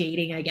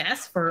dating, I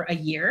guess, for a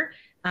year.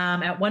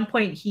 At one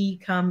point he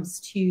comes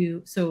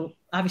to, so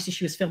obviously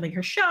she was filming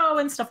her show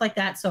and stuff like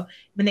that. So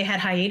when they had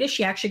hiatus,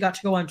 she actually got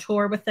to go on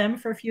tour with them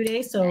for a few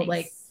days. So Nice.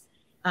 like,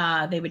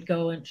 they would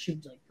go and she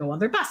would like go on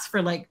their bus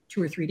for like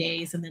 2 or 3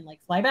 days and then like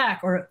fly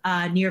back. Or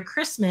near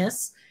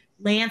Christmas,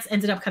 Lance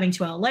ended up coming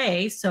to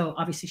LA. So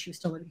obviously she was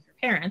still living with her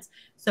parents.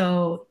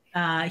 So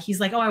he's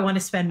like, "Oh, I want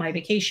to spend my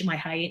vacation,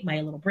 my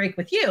little break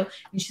with you."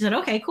 And she said,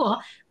 "Okay, cool."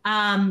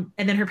 And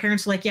then her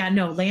parents were like, "Yeah,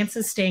 no, Lance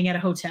is staying at a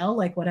hotel,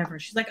 like whatever."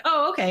 She's like,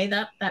 "Oh, okay,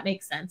 that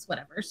makes sense,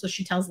 whatever." So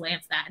she tells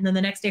Lance that. And then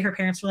the next day her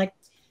parents were like,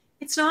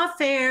 "It's not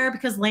fair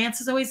because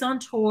Lance is always on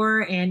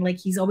tour and like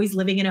he's always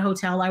living in a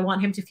hotel. I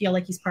want him to feel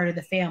like he's part of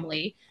the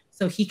family.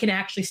 So he can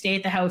actually stay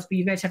at the house, but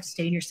you guys have to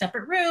stay in your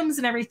separate rooms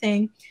and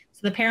everything."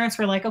 So the parents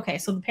were like, okay.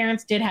 So the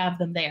parents did have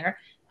them there.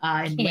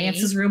 And Okay.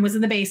 Lance's room was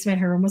in the basement.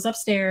 Her room was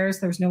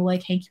upstairs. There was no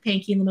like hanky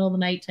panky in the middle of the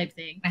night type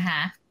thing.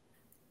 Uh-huh.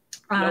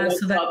 No one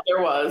So that, thought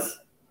there was.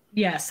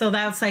 yeah, so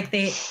that's like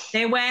they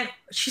went,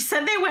 she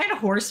said they went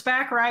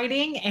horseback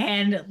riding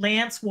and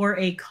Lance wore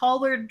a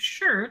collared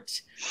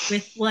shirt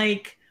with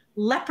like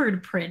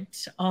leopard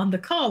print on the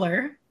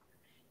collar.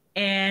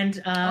 And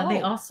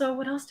they also,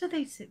 what else did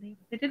they say?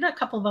 They did a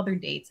couple of other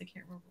dates. I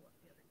can't remember what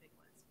the other thing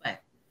was,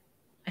 but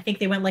I think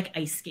they went like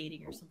ice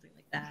skating or something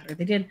like that, or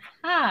they did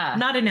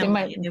not in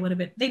LA. They would have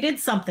been. They did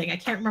something. I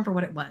can't remember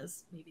what it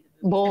was. Maybe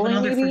bowling,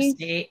 another first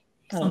date,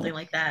 something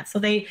like that. So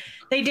they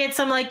did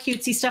some like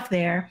cutesy stuff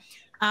there.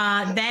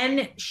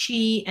 Then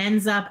she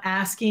ends up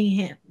asking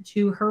him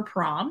to her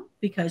prom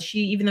because she,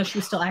 even though she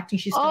was still acting,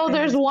 she's still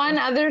there's one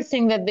other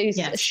thing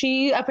that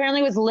she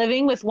apparently was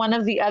living with one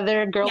of the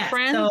other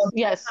girlfriends.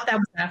 Yes, that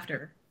was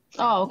after.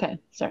 Oh, okay.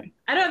 Sorry.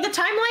 I don't. The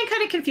timeline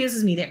kind of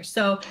confuses me there.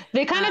 So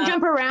they kind of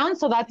jump around,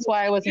 so that's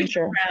why I wasn't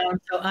sure.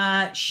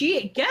 So,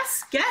 she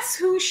guess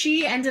who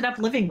she ended up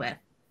living with?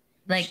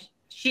 Like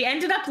she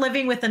ended up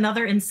living with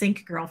another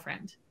NSYNC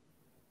girlfriend.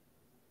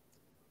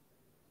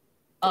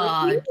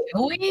 No.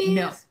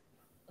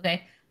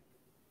 Okay.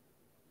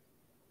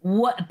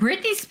 What?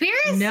 Britney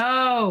Spears?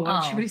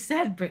 No. She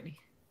said Britney.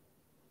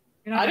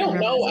 I don't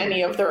know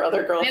any of their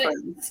other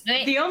girlfriends.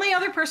 The only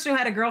other person who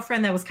had a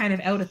girlfriend that was kind of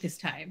out at this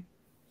time.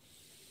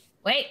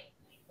 Wait,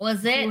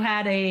 was it? Who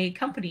had a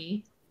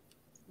company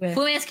with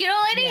Fu Mosquito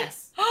Lady?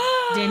 Yes.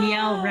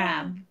 Danielle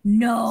Rab.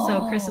 No.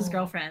 So Chris's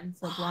girlfriend,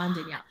 so blonde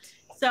Danielle.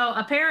 So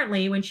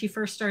apparently, when she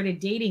first started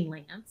dating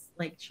Lance,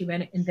 like she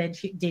went and then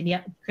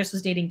Chris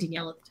was dating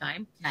Danielle at the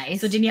time.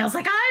 Nice. So Danielle's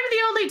like, I'm the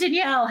only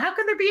Danielle. How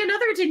can there be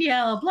another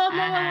Danielle? Blah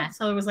blah blah.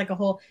 So it was like a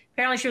whole.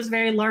 Apparently, she was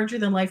very larger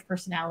than life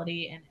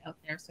personality and out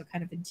there, so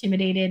kind of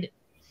intimidated.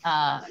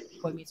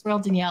 Boy Meets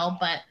World Danielle,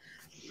 but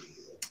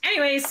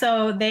anyway,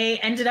 so they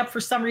ended up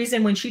for some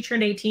reason when she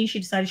turned 18, she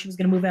decided she was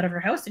going to move out of her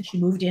house and she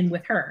moved in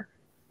with her.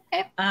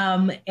 Okay.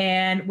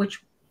 And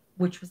which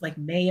was like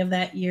May of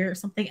that year or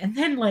something, and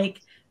then like.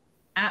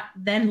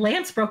 Then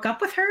Lance broke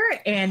up with her,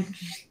 and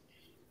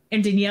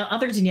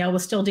other Danielle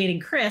was still dating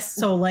Chris.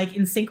 So like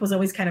NSYNC was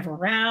always kind of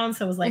around,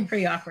 so it was like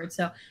pretty awkward.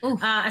 So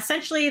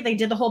essentially, they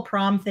did the whole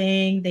prom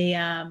thing.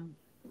 They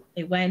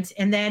went,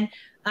 and then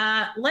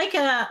like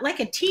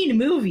a teen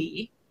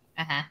movie.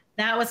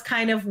 That was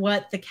kind of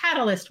what the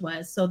catalyst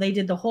was. So they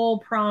did the whole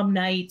prom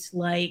night,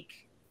 like.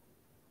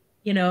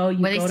 You know,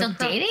 were they still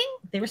dating?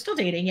 They were still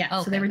dating,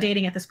 yeah. So they were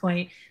dating at this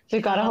point.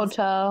 They got a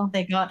hotel.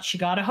 She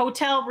got a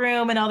hotel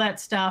room and all that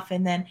stuff,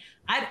 and then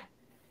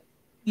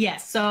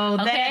So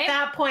then at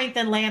that point,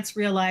 then Lance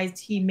realized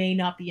he may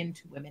not be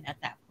into women at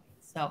that point.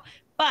 So,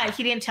 but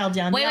he didn't tell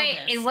Danielle. Wait,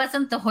 it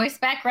wasn't the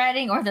horseback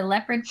riding or the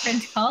leopard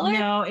print collar?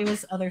 No, it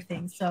was other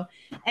things. So,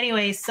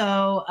 anyway,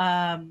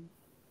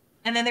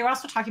 and then they were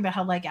also talking about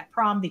how, like, at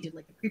prom, they did,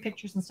 like, the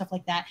pre-pictures and stuff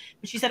like that.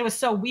 But she said it was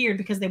so weird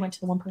because they went to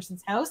the one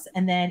person's house,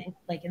 and then, and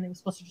they were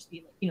supposed to just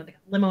be, like, you know, they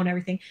got the limo and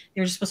everything.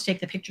 They were just supposed to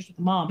take the pictures with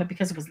the mom. But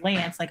because it was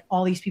Lance, like,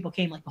 all these people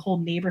came, like, the whole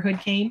neighborhood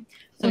came.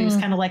 So he was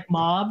kind of, like,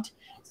 mobbed.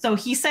 So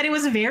he said it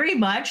was very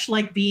much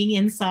like being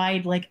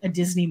inside, like, a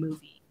Disney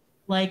movie.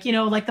 Like, you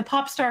know, like the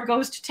pop star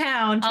goes to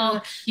town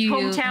to the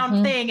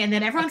hometown thing, and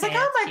then everyone's like,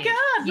 "Oh my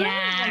god!"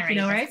 Yeah, like, you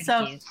know, right?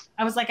 So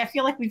I was like, I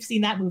feel like we've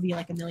seen that movie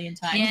like a million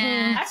times.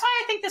 Yeah. That's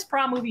why I think this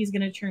prom movie is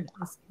going to turn.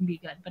 This can be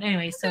good. But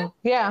anyway, so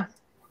yeah.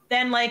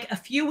 Then, like a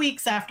few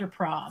weeks after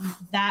prom,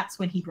 that's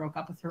when he broke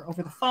up with her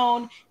over the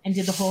phone and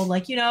did the whole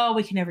like, you know,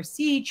 we can never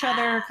see each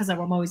other because I'm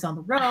always on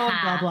the road,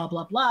 blah blah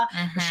blah blah.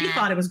 But she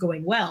thought it was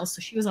going well,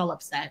 so she was all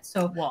upset.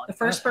 So the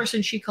first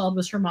person she called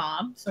was her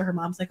mom. So her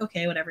mom's like,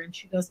 okay, whatever, and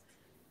she goes.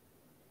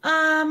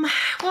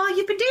 Well,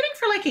 you've been dating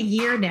for like a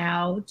year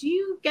now. Do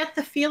you get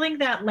the feeling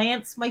that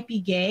Lance might be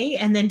gay?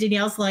 And then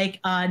Danielle's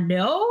like,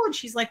 no. And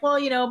she's like, well,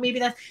 you know, maybe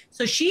that's.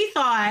 So she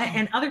thought,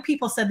 and other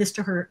people said this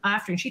to her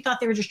after, and she thought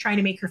they were just trying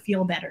to make her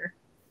feel better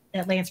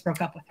that Lance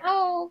broke up with her.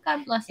 Oh,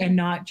 God bless her. And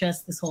not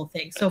just this whole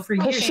thing. So for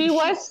years. She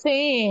was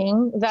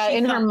saying that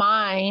in her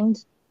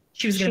mind,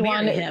 she was going to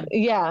marry him.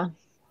 Yeah.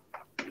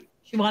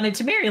 She wanted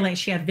to marry Lance.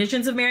 She had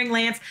visions of marrying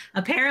Lance.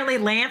 Apparently,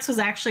 Lance was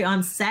actually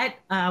on set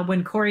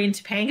when Corey and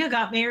Topanga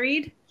got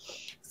married.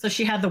 So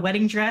she had the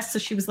wedding dress. So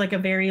she was like a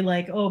very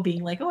like,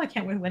 being like, I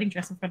can't wear a wedding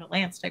dress in front of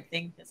Lance type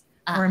thing.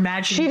 Or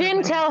imagine. She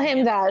didn't tell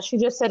him that. She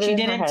just said it. She in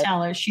didn't her head.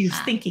 tell her. She was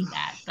thinking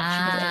that. But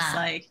she was just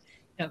like,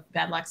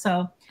 bad luck.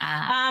 So,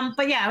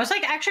 but yeah, it was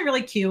like actually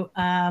really cute.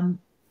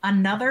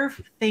 Another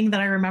thing that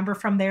I remember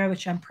from there,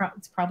 which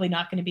it's probably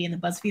not going to be in the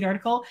BuzzFeed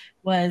article,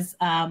 was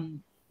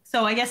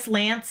so I guess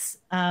Lance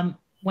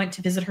went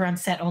to visit her on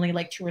set only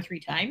like 2 or 3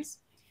 times.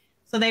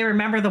 So they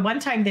remember the one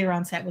time they were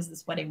on set was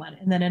this wedding one.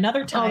 And then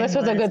another time. Oh, this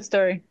was a good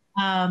story.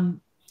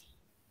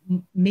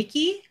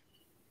 Mickey?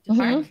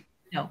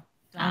 No,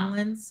 Don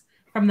Lins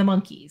from the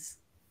Monkees.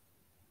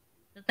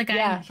 The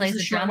guy who plays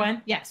the short drum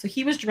one. Yeah, so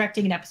he was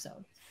directing an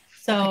episode.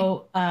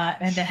 So,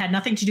 and that had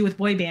nothing to do with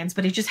boy bands,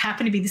 but it just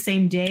happened to be the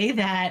same day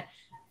that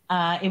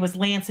it was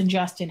Lance and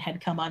Justin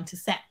had come on to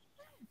set.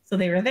 So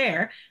they were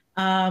there.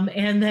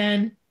 And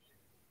then,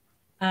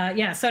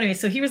 so anyway,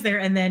 so he was there.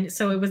 And then,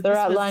 so it was, they're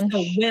at lunch.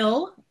 So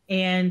Will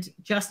and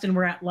Justin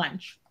were at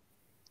lunch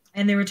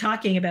and they were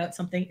talking about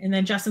something. And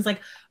then Justin's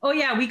like, oh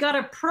yeah, we got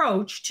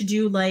approached to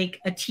do like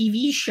a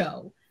TV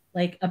show,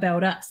 like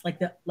about us,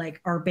 like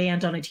our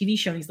band on a TV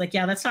show. And he's like,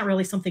 yeah, that's not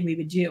really something we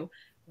would do.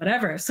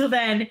 whatever. So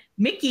then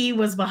Mickey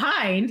was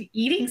behind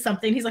eating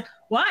something. He's like,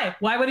 why?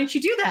 Why wouldn't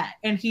you do that?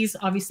 And he's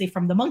obviously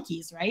from the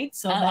Monkees, right?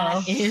 So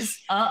that is,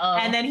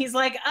 and then he's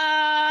like,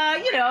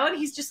 and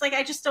he's just like,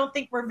 I just don't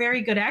think we're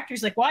very good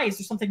actors. Like, why? Is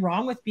there something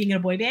wrong with being in a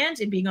boy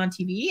band and being on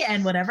TV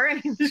and whatever? And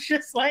he was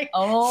just like,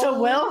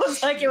 so Will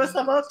was like, it was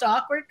the most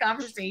awkward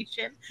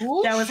conversation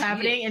that was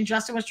happening. And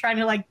Justin was trying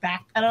to like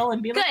backpedal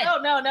and be like, oh,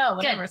 no,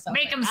 whatever. So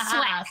make him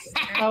sweat.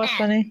 That was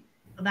funny.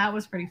 So that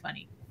was pretty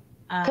funny.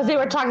 Because they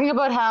were talking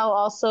about how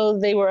also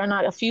they were on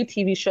a few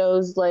TV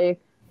shows like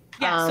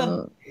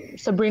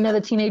Sabrina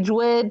the Teenage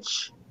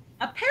Witch.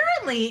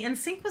 Apparently,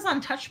 NSYNC was on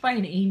Touched by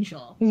an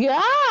Angel.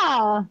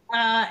 Yeah.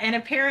 And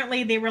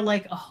apparently they were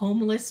like a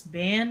homeless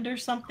band or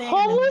something.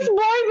 Homeless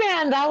boy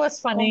band. That was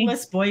funny.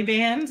 Homeless boy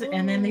band.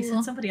 And then they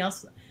said somebody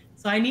else.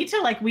 So we need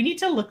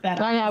to look that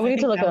up. Oh, yeah, we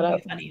need to look that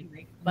up.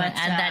 Funny, but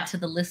add that to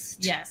the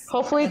list. Yes.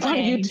 Hopefully it's on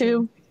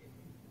YouTube.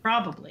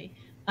 Probably.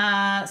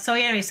 So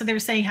anyway, so they were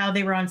saying how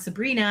they were on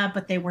Sabrina,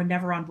 but they were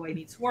never on Boy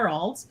Meets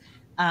World.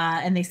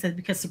 And they said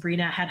because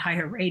Sabrina had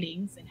higher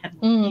ratings and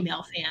had more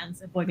female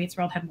fans, and Boy Meets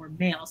World had more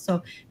male.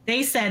 So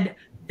they said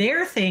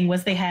their thing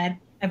was they had,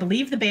 I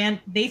believe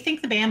they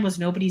think the band was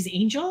Nobody's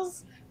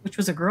Angels, which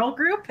was a girl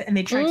group, and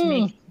they tried to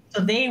make,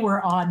 so they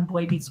were on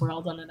Boy Meets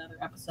World on another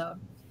episode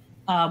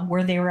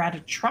where they were at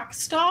a truck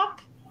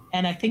stop,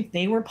 and I think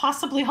they were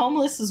possibly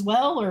homeless as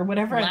well or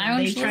whatever.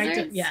 And they tried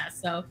to,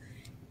 so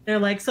they're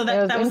like, so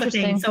that was the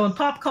thing. So in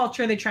pop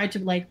culture, they tried to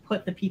like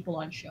put the people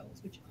on shows,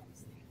 which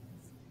obviously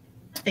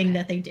is a thing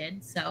that they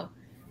did. So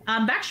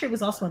Backstreet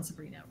was also on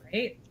Sabrina,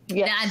 right?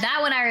 Yes. That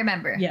one I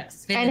remember.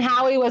 Yes. And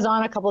Howie was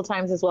on a couple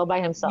times as well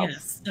by himself.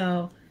 Yes.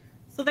 So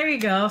there you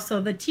go. So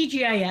the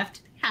TGIF,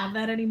 do they have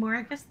that anymore?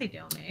 I guess they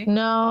don't, eh?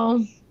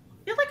 No.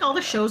 I feel like all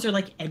the shows are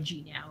like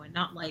edgy now and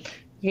not like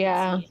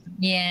Yeah.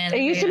 Yeah.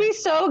 It used to be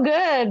so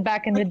good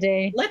back in the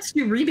day. Let's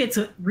do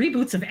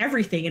reboots of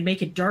everything and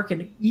make it dark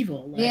and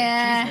evil. Like,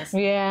 yeah. Jesus.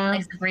 Yeah.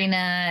 Like Sabrina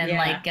and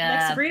like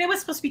Sabrina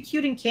was supposed to be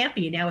cute and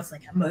campy, and now it's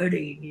like I'm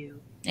murdering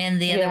you.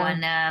 And the other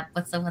one,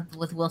 what's the one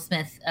with Will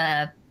Smith?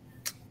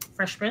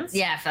 Fresh Prince?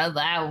 Yeah.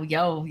 Wow.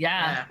 Yo.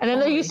 Yeah. And then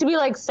there used to be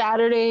like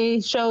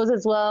Saturday shows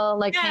as well,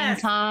 like Hang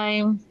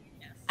Time.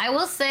 Yes. I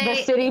will say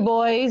The City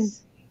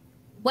Boys.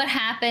 What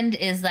happened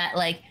is that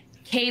like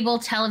cable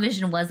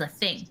television was a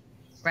thing,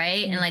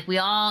 right? And like we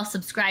all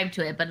subscribed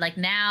to it, but like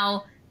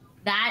now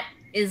that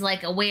is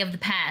like a way of the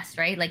past,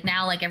 right? Like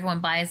now like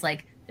everyone buys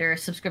like their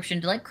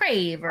subscription to like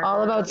Crave or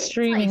all about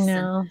streaming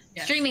now.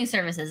 Streaming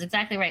services,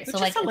 exactly right. Which so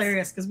is like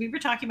hilarious because we were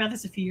talking about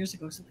this a few years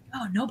ago. So like,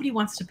 oh, nobody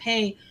wants to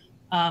pay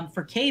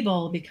for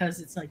cable because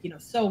it's like,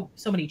 so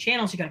many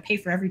channels, you got to pay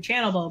for every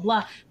channel, blah,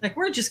 blah, blah. Like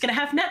we're just going to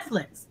have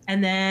Netflix.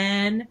 And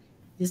then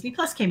Disney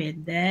Plus came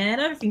in, then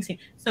other things came.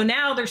 So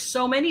now there's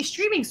so many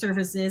streaming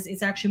services,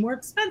 it's actually more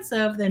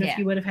expensive than if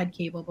you would have had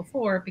cable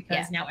before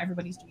because now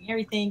everybody's doing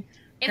everything.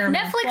 If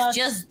Netflix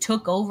just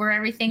took over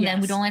everything, then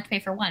we'd only have to pay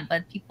for one.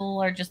 But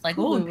people are just like,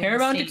 oh,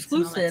 Paramount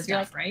exclusive,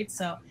 stuff, right?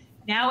 So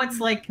now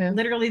it's like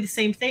literally the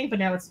same thing, but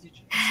now it's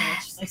digital. So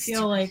it's just, I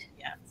feel like,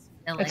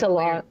 it's a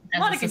lot.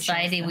 As a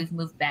society, we've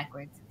moved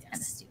backwards.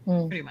 It's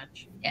kind of pretty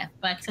much. Yeah.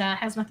 But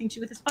has nothing to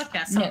do with this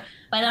podcast. So, no.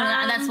 But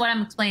that's what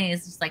I'm explaining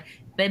is just like,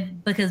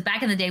 because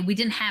back in the day, we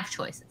didn't have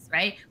choices,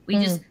 right? We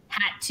just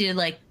had to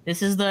like,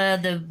 this is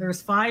the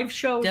there's 5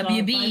 shows,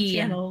 WB, on 5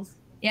 channels.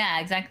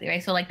 Yeah, exactly,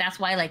 right? So like, that's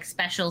why like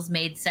specials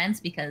made sense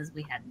because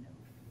we had no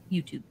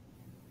YouTube.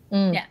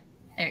 Yeah,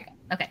 there you go.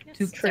 Okay,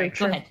 true.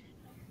 Go ahead.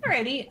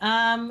 Alrighty.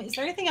 Is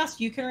there anything else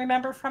you can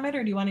remember from it,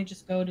 or do you want to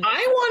just go to?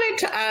 I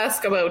wanted to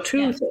ask about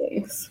 2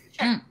 things.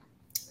 Sure.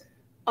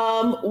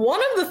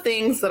 One of the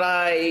things that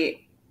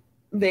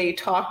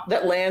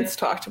that Lance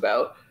talked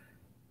about.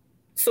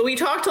 So we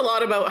talked a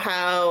lot about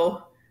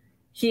how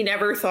he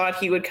never thought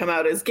he would come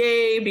out as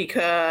gay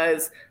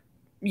because,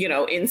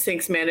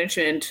 NSYNC's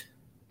management,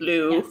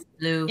 Lou,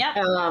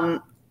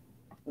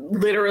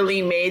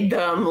 literally made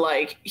them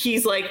like,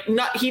 he's like,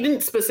 he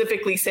didn't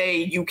specifically say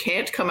you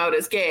can't come out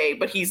as gay,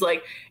 but he's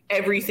like,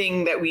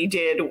 everything that we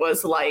did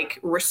was like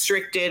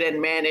restricted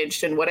and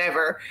managed and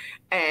whatever.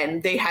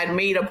 And they had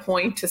made a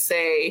point to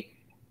say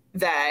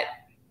that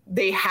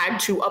they had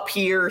to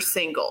appear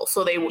single.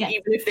 So they,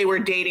 even if they were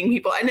dating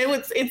people, and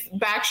it's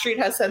Backstreet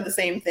has said the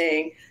same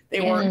thing. They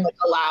weren't like,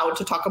 allowed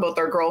to talk about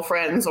their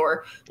girlfriends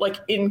or like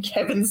in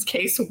Kevin's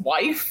case,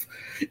 wife,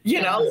 he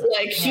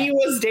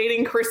was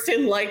dating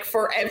Kristen like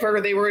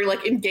forever. They were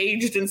like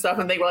engaged and stuff.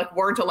 And they were like,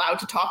 weren't allowed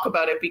to talk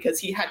about it because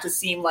he had to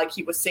seem like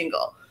he was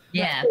single.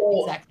 Yeah,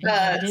 so,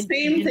 exactly.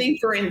 Same thing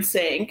for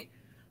NSYNC.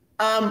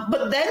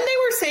 But then they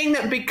were saying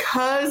that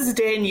because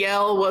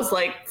Danielle was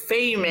like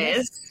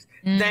famous,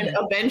 then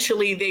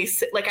eventually they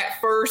like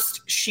at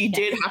first she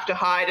did have to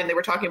hide, and they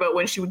were talking about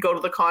when she would go to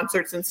the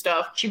concerts and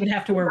stuff. She would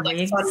have to wear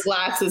wigs,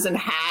 sunglasses, and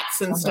hats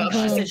and stuff.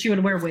 She said she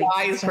would wear wigs,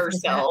 disguise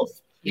herself.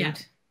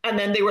 And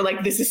then they were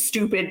like, "This is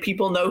stupid.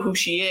 People know who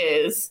she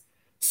is."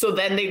 So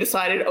then they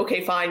decided, okay,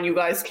 fine, you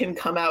guys can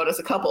come out as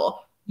a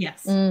couple.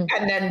 Yes. And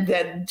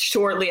then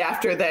shortly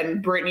after,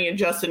 then Britney and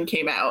Justin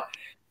came out,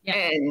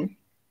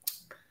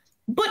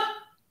 but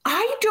I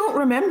I don't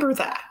remember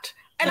that.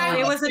 And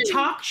it was a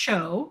talk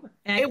show.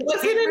 I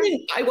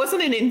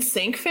wasn't an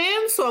NSYNC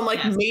fan, so I'm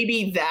like,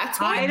 maybe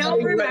that's why I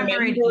don't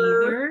remember it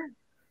either.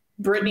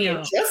 Brittany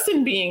and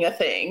Justin being a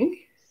thing.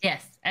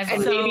 Yes. And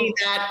maybe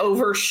that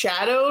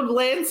overshadowed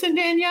Lance and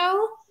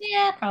Danielle.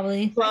 Yeah,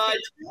 probably. But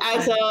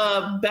as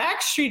a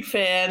Backstreet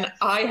fan,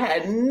 I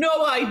had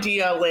no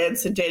idea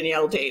Lance and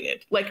Danielle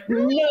dated. Like,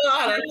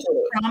 not a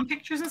clue. Prom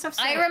pictures and stuff.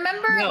 I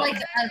remember,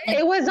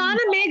 it was on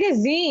a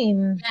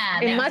magazine.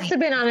 Yeah, it must have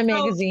been on a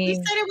magazine. He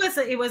said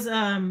it was. I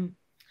can't remember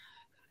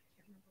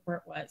where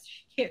it was.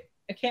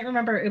 I can't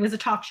remember. It was a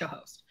talk show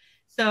host.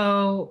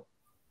 So,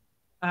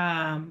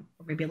 or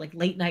maybe like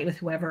late night with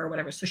whoever or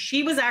whatever. So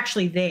she was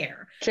actually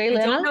there. Jay I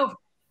Leno? don't know,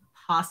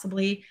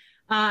 possibly.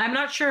 I'm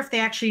not sure if they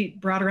actually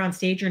brought her on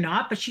stage or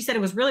not, but she said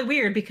it was really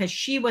weird because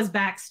she was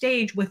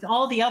backstage with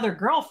all the other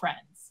girlfriends.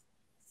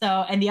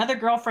 So, and the other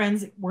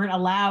girlfriends weren't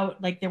allowed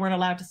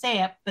to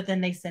say it, but then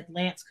they said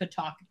Lance could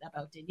talk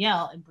about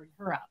Danielle and bring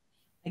her up.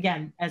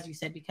 Again, as you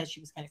said, because she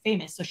was kind of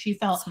famous. So she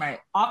felt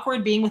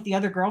awkward being with the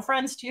other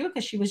girlfriends too,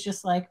 because she was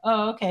just like,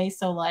 oh, okay,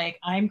 so like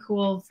I'm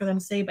cool for them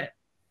to say, but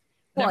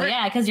well,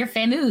 yeah, because you're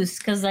famous,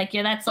 because like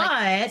that's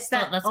like.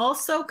 But that's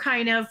also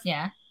kind of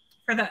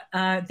for the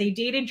they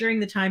dated during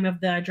the time of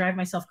the Drive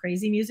Myself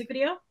Crazy music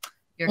video.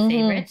 Your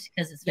favorite,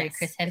 because it's very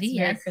Chris heavy.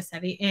 Very Chris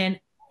heavy, and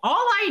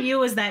all I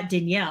knew is that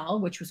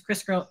Danielle, which was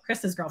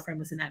Chris's girlfriend,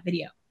 was in that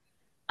video.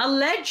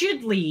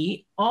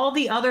 Allegedly, all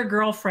the other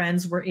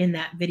girlfriends were in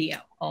that video.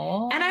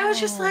 Oh, and I was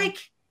just like,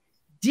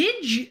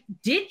 did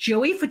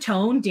Joey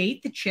Fatone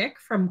date the chick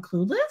from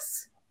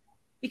Clueless?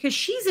 Because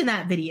she's in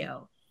that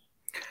video.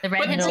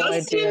 But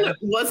Justin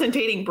wasn't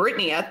dating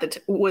Brittany at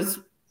the was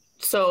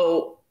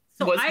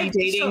he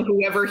dating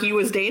whoever he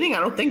was dating? I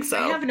don't think so.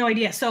 I have no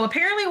idea. So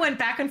apparently it went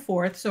back and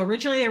forth. So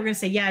originally they were going to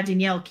say, yeah,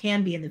 Danielle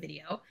can be in the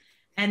video.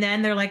 And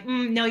then they're like,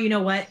 no, you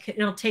know what?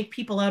 It'll take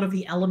people out of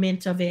the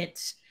element of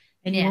it.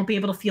 And you won't be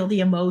able to feel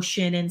the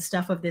emotion and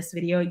stuff of this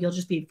video. You'll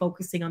just be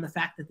focusing on the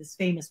fact that this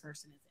famous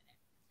person is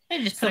in it.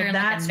 They just put her in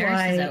like a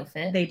nurse's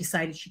outfit. They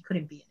decided she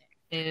couldn't be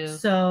in it. Ew.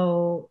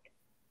 So...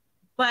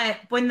 But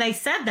when they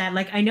said that,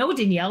 like, I know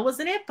Danielle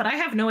was in it, but I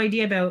have no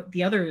idea about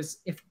the others,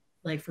 if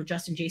like for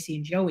Justin, JC,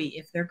 and Joey,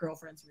 if their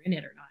girlfriends were in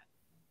it or not.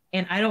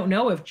 And I don't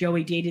know if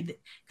Joey dated,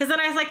 because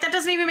then I was like, that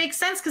doesn't even make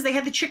sense because they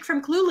had the chick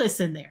from Clueless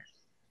in there.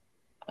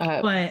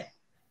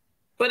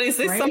 But is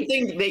this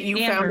something that you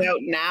found out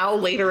now,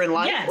 later in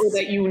life, or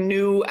that you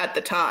knew at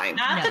the time?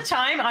 At the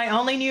time, I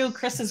only knew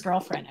Chris's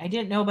girlfriend. I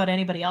didn't know about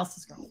anybody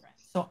else's girlfriend.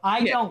 So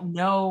I don't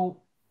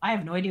know. I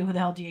have no idea who the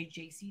hell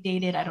JC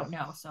dated. I don't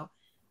know. So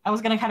I was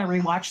going to kind of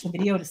rewatch the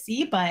video to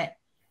see, but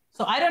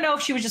so I don't know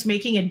if she was just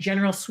making a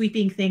general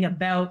sweeping thing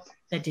about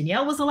that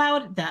Danielle was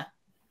allowed, that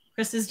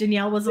Chris's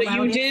Danielle was allowed.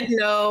 But you did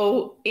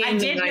know in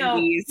the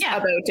 90s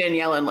about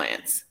Danielle and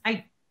Lance.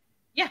 I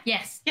did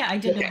know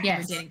they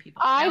were dating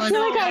people. I feel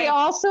like I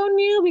also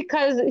knew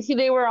because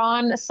they were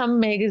on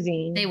some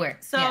magazine. They were.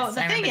 So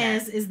the thing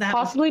is that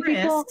possibly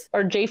People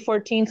or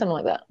J14, something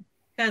like that.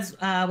 Because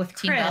with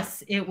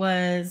Chris, it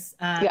was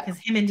because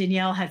him and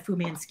Danielle had Fu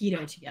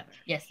Manskito together.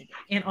 Yes, they did.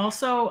 And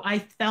also, I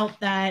felt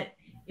that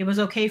it was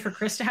okay for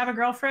Chris to have a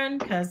girlfriend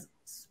because,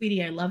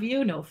 sweetie, I love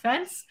you. No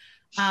offense.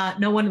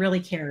 No one really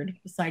cared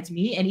besides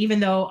me. And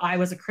even though I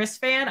was a Chris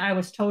fan, I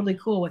was totally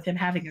cool with him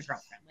having a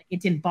girlfriend. Like,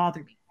 it didn't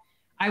bother me.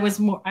 I was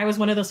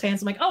one of those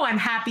fans. I'm like, oh, I'm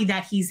happy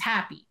that he's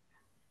happy.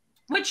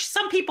 Which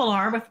some people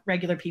are with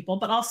regular people,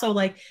 but also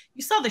like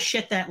you saw the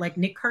shit that like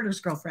Nick Carter's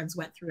girlfriends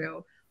went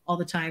through all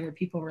the time where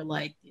people were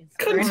like,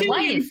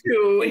 continue his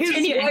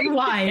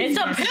wife. It's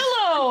a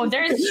pillow.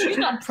 She's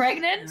not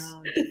pregnant.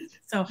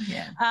 So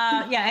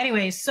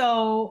anyway,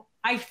 so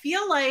I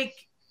feel like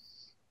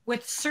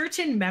with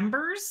certain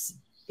members,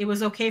 it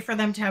was okay for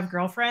them to have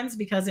girlfriends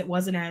because it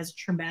wasn't as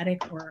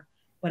traumatic or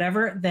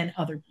whatever than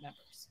other members.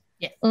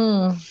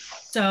 Yeah.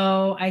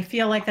 So I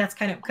feel like that's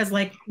kind of because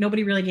like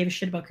nobody really gave a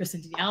shit about Chris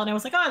and Danielle, and I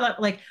was like, oh,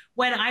 like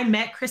when I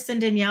met Chris and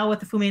Danielle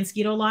with the Fu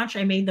Manskito launch,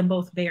 I made them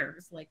both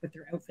bears, like with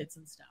their outfits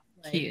and stuff.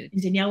 Like, cute.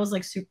 And Danielle was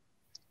like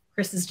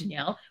Chris's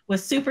Danielle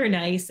was super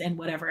nice and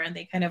whatever, and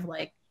they kind of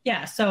like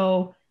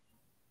So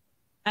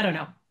I don't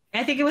know.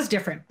 I think it was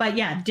different, but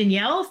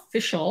Danielle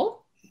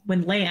Fishel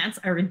when Lance,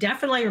 I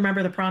definitely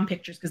remember the prom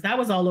pictures because that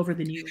was all over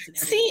the news. And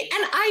see,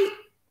 and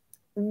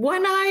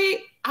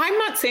I'm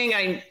not saying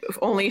I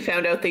only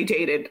found out they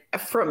dated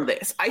from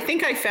this. I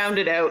think I found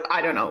it out,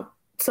 I don't know,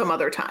 some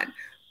other time.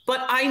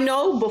 But I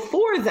know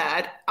before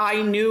that,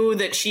 I knew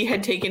that she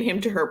had taken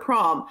him to her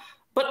prom.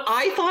 But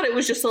I thought it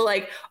was just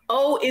like,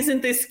 oh,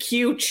 isn't this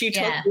cute? She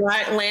took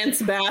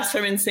Lance Bass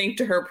from NSYNC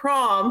to her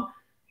prom.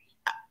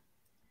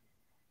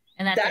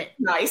 And that's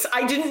nice.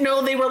 I didn't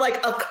know they were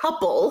like a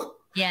couple.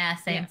 Yeah,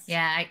 same. Yes.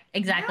 Yeah,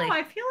 exactly. No,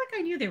 I feel like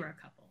I knew they were a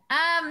couple.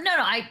 No,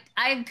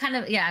 I'm kind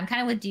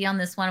of with Dee on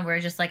this one where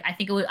just like, I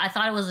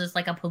thought it was just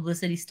like a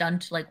publicity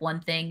stunt, like one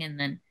thing and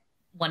then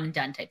one and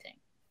done type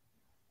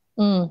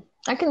thing.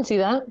 I can see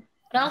that.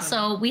 But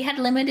also we had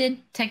limited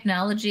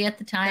technology at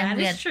the time.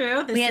 That is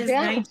true. This is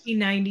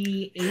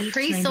 1998.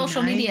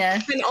 Pre-social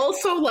media. And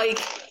also like,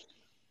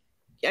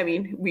 I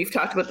mean, we've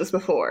talked about this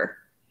before.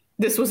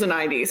 This was the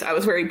 90s. I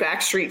was very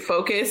Backstreet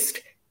focused.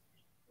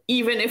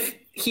 Even if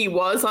he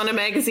was on a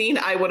magazine,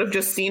 I would have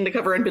just seen the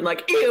cover and been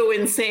like, ew,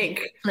 NSYNC.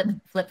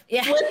 Flip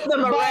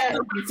them around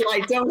so I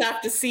don't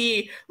have to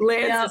see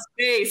Lance's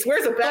face.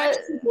 Where's a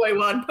Backstreet Boy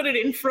one? Put it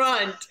in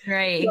front.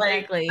 Right,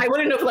 exactly. I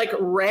wouldn't have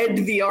read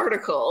the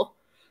article.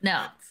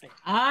 No.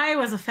 I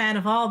was a fan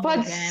of all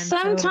but bands,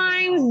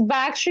 sometimes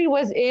Backstreet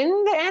was in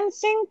the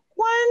NSYNC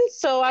one,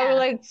 so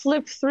I would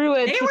flip through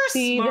it to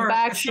see smart. the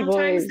Backstreet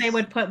Sometimes Boys. they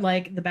would put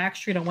the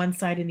Backstreet on one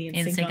side and the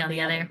NSYNC on the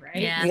other, right?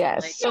 Yeah.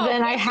 Yes. So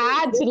then I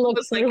had to look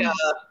through. Like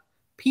a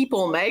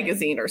People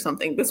magazine or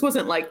something. This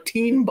wasn't like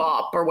Teen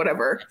Bop or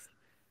whatever.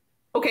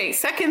 Okay,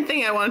 second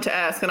thing I wanted to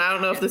ask, and I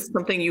don't know if this is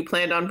something you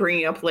planned on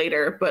bringing up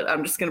later, but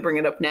I'm just going to bring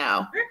it up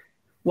now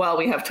while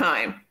we have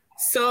time.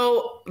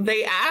 So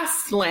they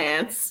asked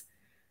Lance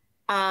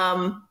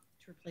to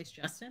replace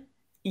Justin?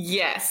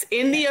 Yes.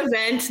 In the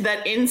event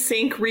that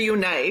NSYNC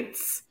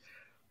reunites,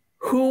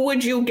 who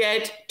would you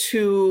get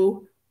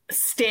to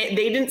stand?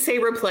 They didn't say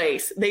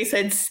replace. They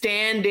said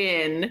stand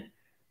in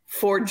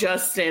for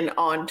Justin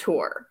on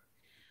tour.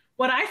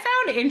 What I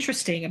found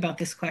interesting about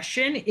this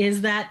question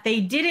is that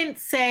they didn't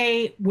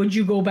say, would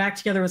you go back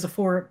together as a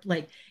four?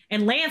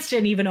 And Lance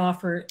didn't even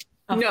offer.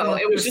 No,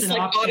 it was just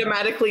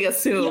automatically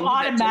assumed. He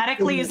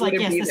automatically is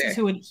yes, this is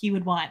who he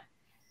would want.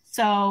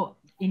 So,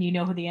 and you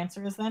know who the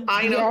answer is then?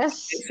 I know who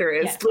the answer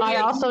is. Yes. I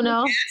also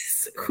know.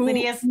 Yes.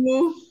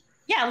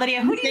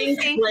 Lydia, who do you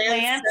think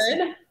Lance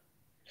said?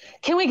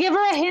 Can we give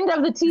her a hint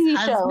of the TV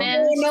show?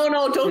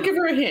 No, don't give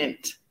her a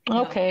hint.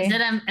 Okay. Is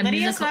it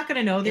Lydia's not going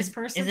to know this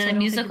person. Is it a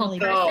musical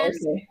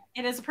person? Okay.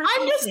 It is a person.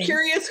 I'm just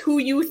curious who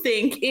you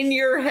think in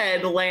your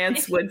head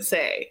Lance would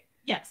say.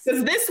 Yes.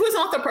 Because this was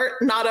not the part,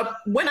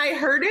 when I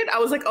heard it, I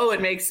was like, oh,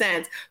 it makes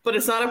sense. But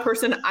it's not a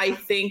person I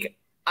think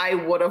I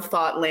would have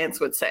thought Lance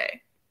would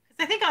say.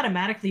 I think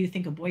automatically you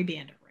think a boy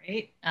bander,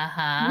 right?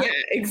 Uh-huh. Yeah,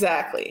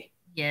 exactly.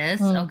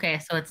 Yes. Okay,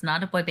 so it's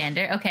not a boy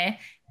bander. Okay.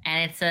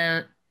 And it's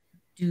a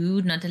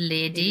dude, not a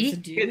lady. It's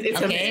a dude.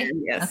 It's okay. a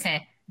man, yes.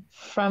 Okay.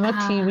 From a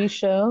TV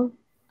show.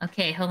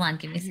 Okay, hold on.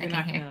 Give me a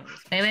second here.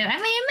 Wait. I mean,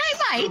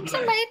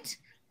 I might.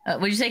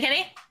 What'd you say,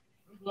 Kenny?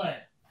 Bublé.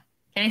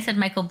 Kenny said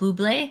Michael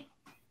Bublé.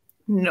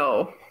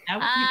 No.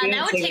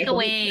 That would take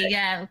away.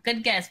 Yeah,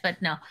 good guess,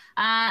 but no.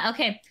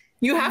 Okay.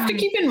 You have to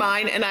keep in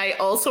mind, and I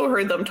also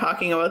heard them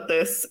talking about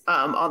this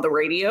on the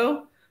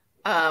radio,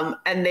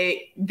 and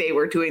they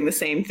were doing the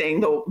same thing.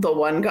 The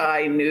one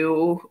guy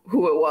knew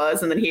who it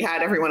was, and then he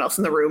had everyone else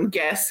in the room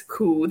guess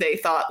who they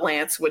thought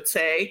Lance would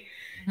say.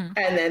 Mm-hmm.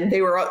 And then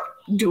they were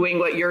doing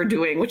what you're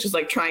doing, which is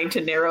trying to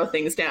narrow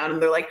things down.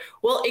 And they're like,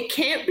 well, it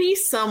can't be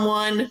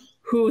someone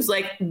who's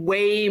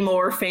way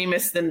more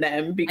famous than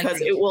them because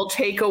it will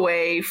take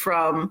away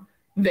from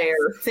their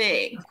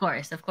thing. Of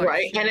course.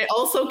 Right. And it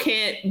also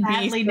can't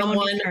be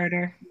someone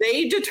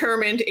they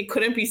determined it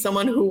couldn't be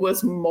someone who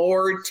was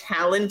more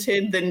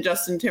talented than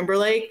Justin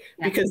Timberlake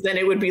because then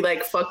it would be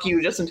fuck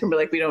you, Justin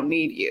Timberlake, we don't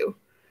need you.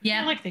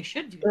 Yeah. Like they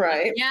should do.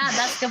 Right. Yeah,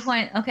 that's a good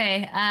point.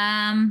 Okay.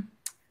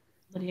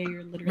 Lydia,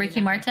 you're literally Ricky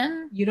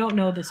Martin? You don't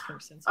know this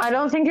person. So I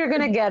don't think you're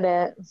going to get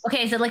it.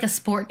 Okay, is it a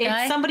sport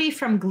guy? It's somebody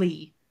from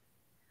Glee.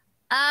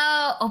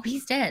 Oh,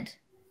 he's dead.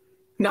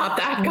 Not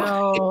that guy.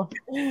 No.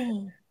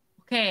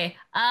 Okay.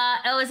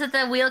 Is it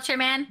the wheelchair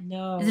man?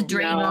 No. Is it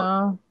Drake?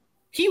 No.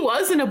 He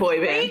was in a boy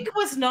band. Drake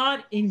was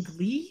not in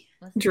Glee.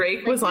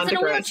 Drake was on in a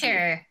Degrassi.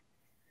 wheelchair.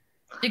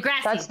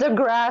 Degrassi. That's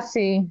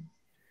Degrassi.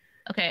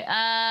 Okay.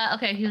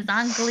 Okay. He was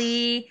on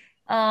Glee.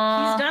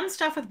 He's done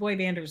stuff with boy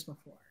banders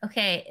before.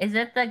 Okay. Is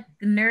it the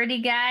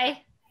nerdy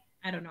guy?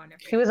 I don't know.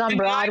 He was on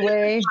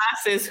Broadway.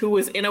 Glasses, who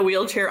was in a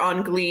wheelchair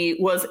on Glee,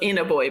 was in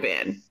a boy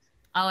band.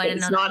 Oh, I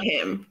didn't know. It's not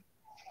him.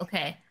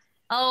 Okay.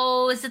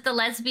 Oh, is it the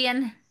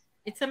lesbian?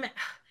 It's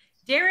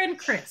Darren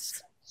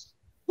Criss.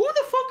 Who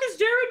the fuck is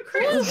Darren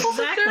Criss?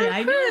 Exactly.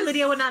 I knew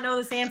Lydia would not know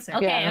this answer.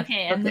 Okay,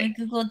 okay. I'm going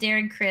to Google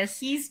Darren Criss.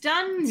 He's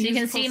done. So you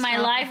can see my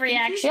live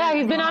reaction. Yeah,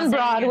 he's been on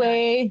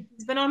Broadway.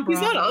 He's been on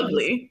Broadway. He's not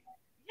ugly.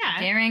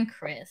 Yeah. Darren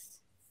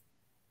Criss.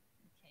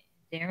 Okay.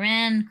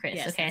 Darren Criss.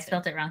 Yes, okay, I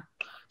spelled it wrong.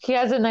 He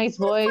has a nice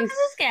voice. Who's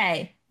this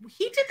guy?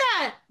 He did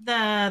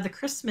that the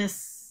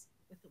Christmas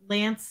with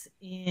Lance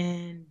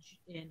and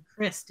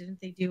Chris. Didn't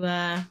they do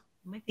am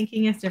I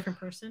thinking it's a different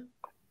person?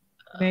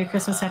 Merry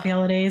Christmas, Happy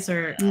Holidays,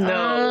 or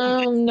no,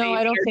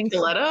 I don't think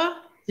so.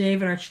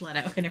 David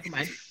Archuleta. Okay, never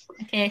mind.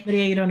 Okay, but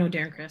yeah, you don't know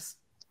Darren Criss.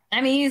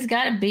 I mean, he's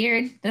got a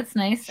beard. That's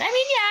nice. I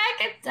mean,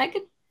 yeah,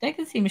 I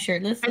could see him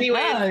shirtless. Anyway,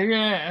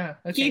 yeah.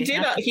 Okay,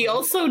 he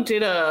also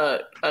did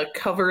a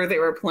cover they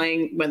were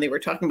playing when they were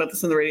talking about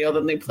this on the radio.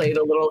 Then they played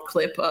a little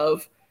clip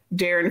of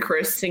Darren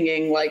Criss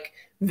singing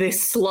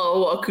this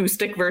slow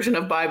acoustic version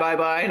of Bye Bye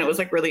Bye, and it was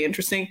really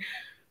interesting.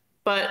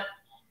 But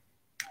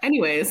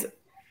anyways,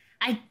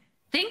 I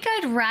think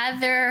I'd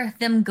rather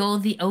them go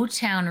the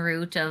O-Town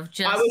route of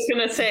just. I was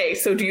gonna say.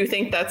 So, do you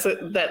think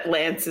that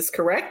Lance is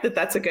correct?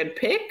 That's a good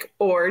pick,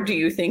 or do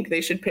you think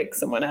they should pick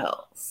someone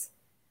else?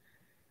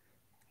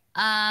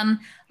 I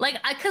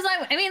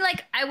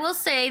will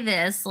say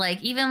this,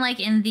 even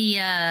in the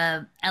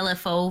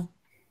LFO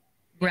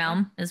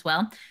realm as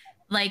well.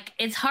 Like,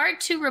 it's hard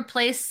to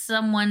replace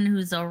someone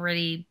who's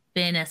already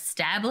been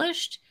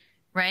established,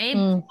 right?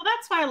 Well,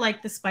 that's why I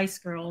like the Spice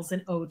Girls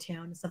and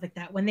O-Town and stuff like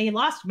that. When they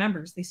lost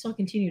members, they still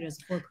continued as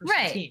a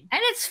 4-person team.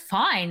 And it's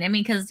fine. I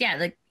mean, because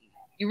like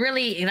you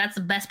really, that's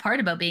the best part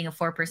about being a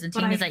 4-person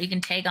team is that you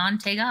can take on,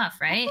 take off,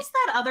 right? What was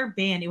that other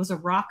band? It was a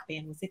rock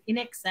band. Was it In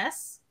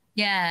Excess?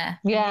 Yeah.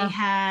 Yeah. They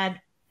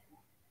had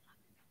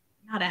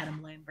not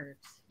Adam Lambert.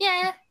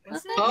 Yeah.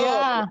 Was it? Oh,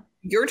 Yeah.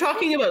 you're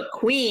talking about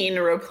Queen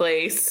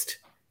replaced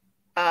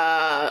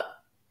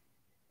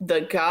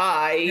the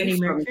guy Freddie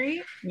from,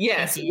 Mercury?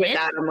 yes, They with did?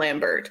 Adam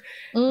Lambert.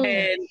 Mm.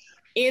 And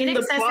in In the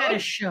Excess had a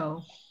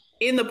show.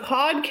 in the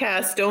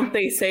podcast, don't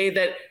they say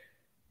that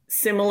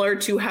similar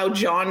to how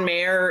John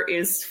Mayer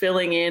is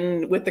filling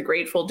in with the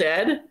Grateful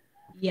Dead?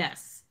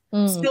 Yes.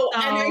 So,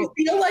 and I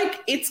feel like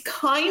it's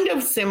kind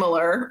of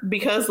similar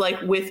because,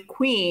 like, with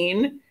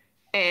Queen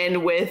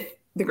and with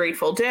the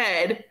Grateful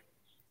Dead,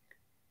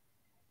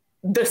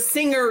 the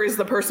singer is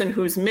the person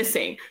who's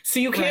missing. So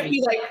you can't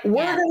be like,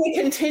 we're going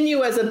to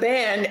continue as a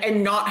band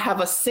and not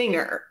have a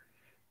singer.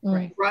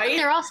 Right. Right?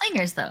 They're all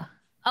singers, though.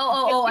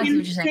 Oh, I see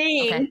what you're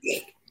saying.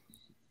 Okay.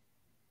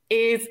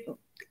 Is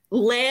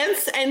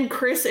Lance and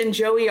Chris and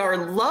Joey are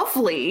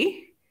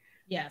lovely,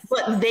 Yes.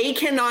 but they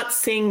cannot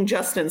sing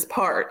Justin's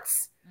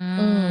parts.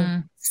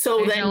 So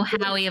There's then no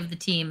Howie of the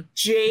team.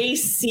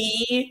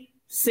 JC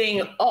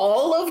sing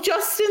all of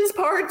Justin's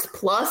parts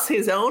plus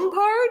his own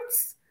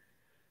parts.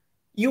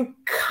 You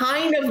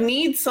kind of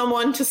need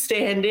someone to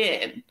stand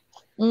in.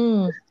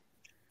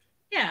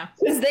 Yeah.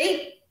 Because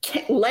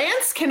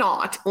Lance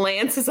cannot.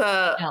 Lance is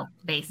a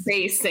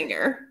bass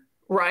singer,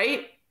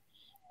 right?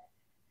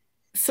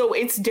 So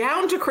it's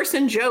down to Chris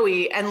and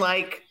Joey, and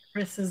like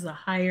Chris is a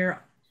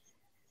higher.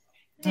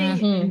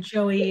 And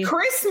Joey.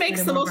 Chris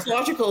makes the most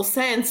logical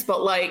sense,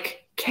 but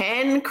like,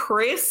 can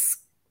Chris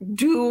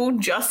do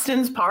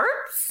Justin's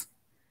parts?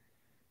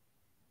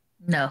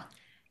 No.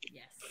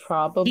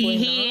 Probably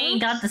He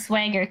ain't got the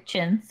swagger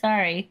chin.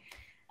 Sorry.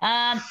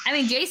 I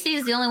mean, JC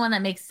is the only one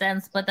that makes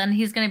sense, but then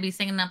he's going to be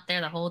singing up there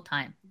the whole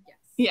time.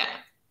 Yeah.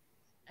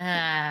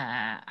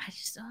 I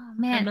just, oh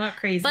man. I'm not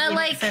crazy. But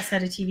like, Excess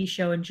had a TV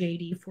show and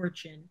JD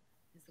Fortune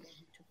is the one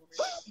who took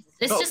over.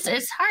 it's just,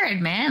 it's hard,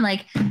 man.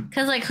 Like,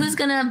 cause like, who's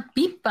gonna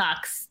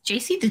beatbox?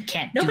 JC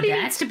can't Nobody do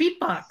that. needs to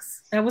beatbox.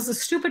 That was a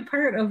stupid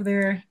part of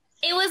their.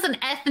 It was an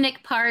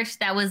ethnic part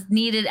that was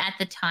needed at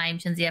the time,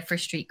 Shinzia, for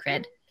street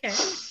cred. Okay.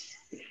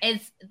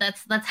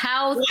 That's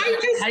how do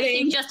you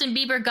think Justin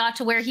Bieber got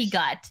to where he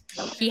got?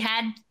 He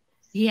had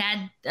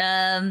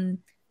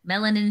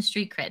melanin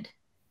street cred.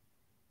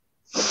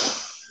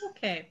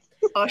 Okay.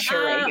 Usher.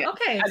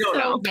 Okay. I don't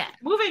know. Yeah.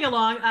 Moving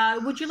along,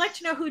 would you like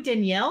to know who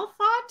Danielle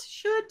thought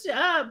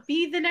should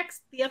be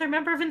the other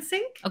member of NSYNC?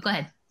 Oh, go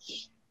ahead.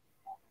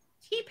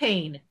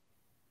 T-Pain.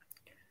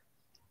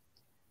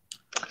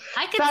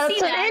 I could That's see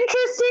that. an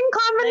interesting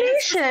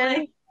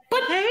combination.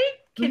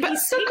 But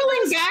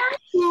circling back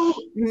to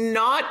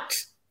not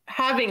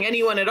having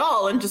anyone at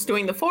all and just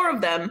doing the four of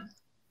them,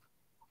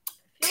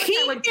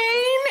 T-Pain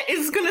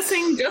is going to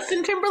sing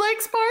Justin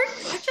Timberlake's part?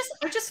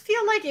 I just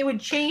feel like it would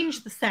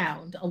change the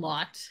sound a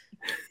lot.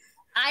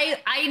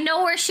 I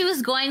know where she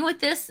was going with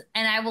this,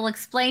 and I will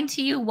explain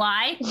to you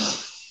why.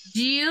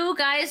 Do you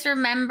guys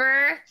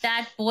remember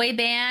that boy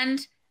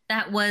band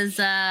that was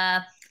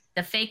the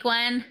fake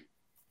one?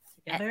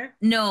 Together?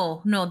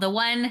 No, the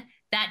one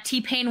that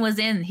T-Pain was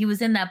in. He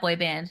was in that boy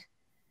band.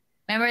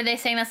 Remember they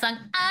sang that song?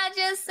 I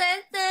just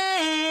said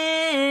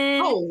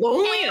that. Oh,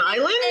 Lonely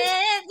Island?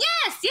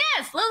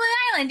 Yes, Lonely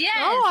Island. Yes.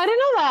 Oh, I didn't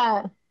know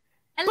that.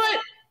 And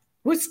but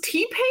was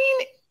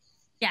T-Pain?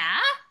 Yeah.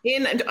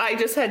 In I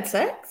Just Had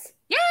Sex?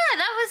 Yeah,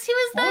 he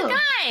was the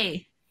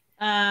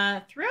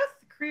guy. Throughout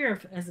the career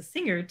as a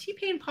singer,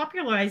 T-Pain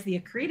popularized the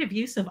creative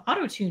use of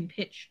auto-tune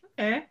pitch.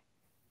 Okay.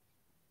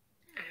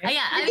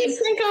 Yeah, I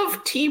just think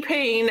of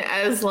T-Pain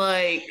as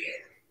like.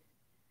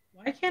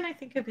 Why can't I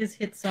think of his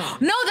hit song?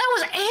 No, that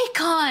was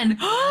Akon.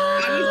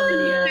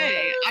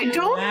 I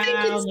don't think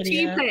it's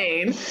Lydia.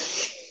 T-Pain.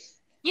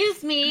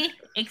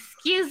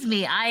 Excuse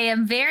me. I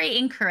am very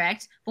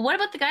incorrect. But what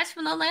about the guys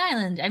from Lonely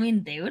Island? I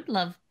mean, they would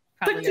love.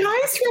 The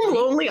guys from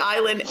Lonely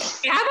Island,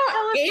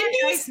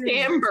 Andy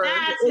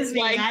Samberg is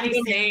like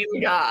the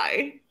main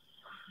guy.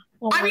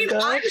 Oh I mean,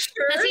 I'm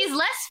sure because he's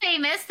less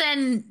famous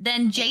than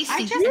JC.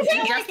 I just feel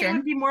like it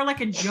would be more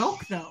like a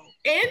joke, though.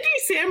 Andy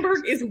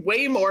Samberg is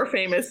way more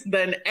famous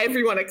than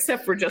everyone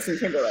except for Justin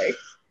Timberlake.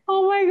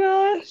 Oh my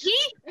god.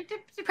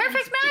 Perfect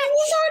match. He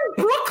was on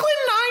Brooklyn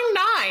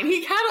Nine-Nine.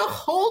 He had a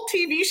whole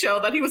TV show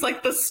that he was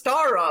like the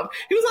star of.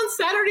 He was on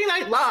Saturday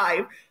Night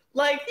Live.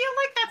 Like, I feel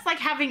like that's like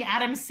having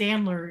Adam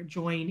Sandler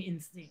join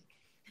NSYNC.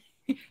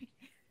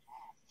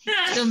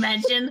 To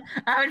imagine,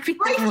 I would be.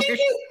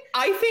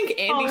 I think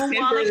Andy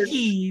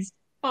Samberg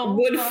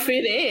would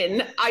fit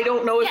in. I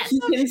don't know if he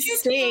can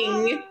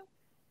sing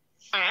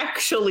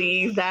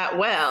actually that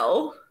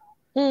well.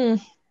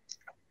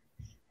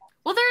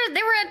 Well,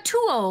 they were a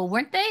duo,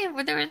 weren't they?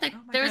 There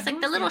was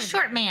the little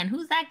short man.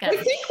 Who's that guy? I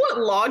think what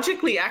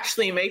logically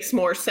actually makes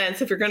more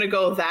sense if you're going to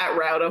go that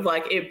route of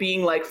like it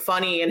being like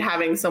funny and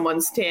having someone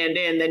stand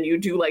in, then you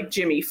do like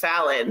Jimmy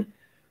Fallon.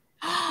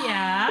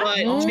 Yeah.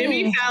 But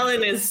Jimmy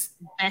Fallon is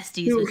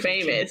besties too with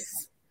famous.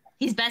 JT.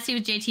 He's bestie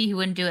with JT. He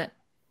wouldn't do it.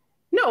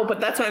 No, but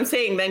that's what I'm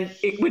saying. Then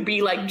it would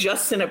be like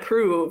Justin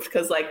approved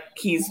because like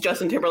he's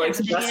Justin Timberlake's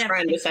best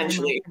friend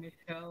essentially.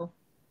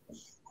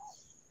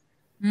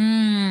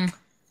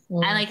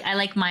 I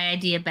like my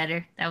idea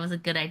better. That was a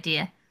good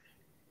idea.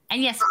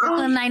 And yes,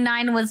 Brooklyn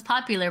Nine-Nine was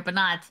popular, but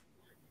not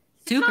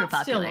super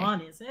popular. Still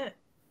on, is it?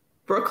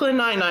 Brooklyn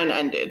Nine-Nine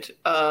ended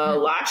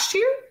last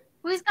year.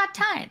 Who's got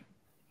time?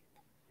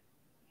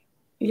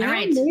 Yeah, all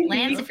right, maybe.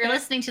 Lance, if you're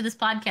listening to this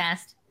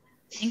podcast,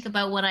 think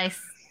about what I.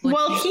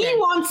 Well, he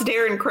wants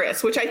Darren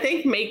Criss, which I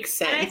think makes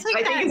sense.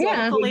 I think it's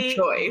a good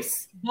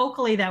choice.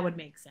 Vocally, that would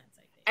make sense.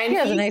 I think. And he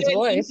has a nice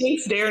voice. He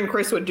thinks Darren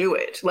Criss would do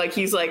it. Like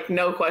he's like,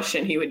 no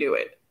question, he would do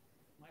it.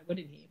 Why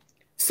wouldn't he?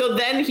 So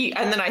then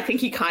I think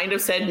he kind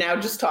of said, now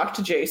just talk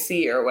to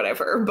JC or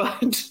whatever.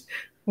 But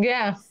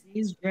yeah,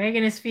 he's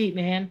dragging his feet,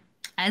 man,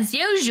 as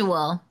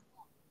usual.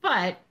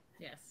 But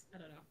yes, I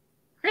don't know.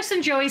 Chris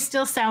and Joey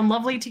still sound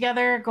lovely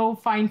together. Go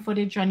find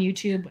footage on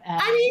YouTube.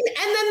 I mean,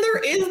 and then there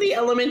is the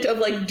element of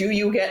like, do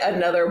you get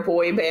another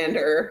boy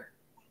bander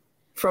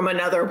from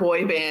another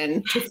boy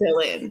band to fill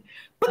in?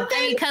 But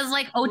then, because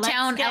like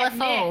O-Town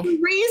LFO.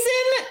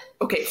 Reason,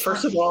 okay,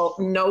 first of all,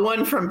 no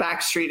one from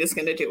Backstreet is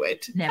going to do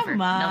it. Never.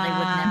 No, they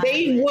would never.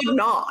 They would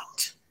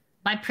not.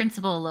 By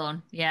principle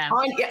alone, yeah.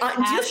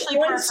 Just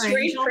one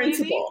straight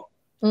principle.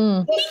 He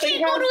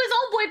can't go to his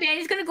own boy band.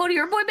 He's going to go to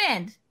your boy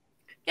band.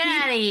 Get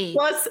out of here.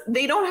 Plus,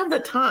 they don't have the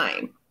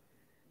time.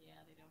 Yeah,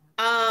 they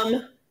don't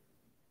have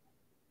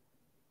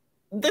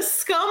the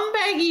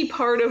scumbaggy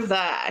part of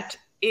that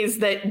is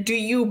that do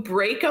you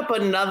break up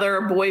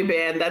another boy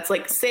band that's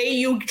like, say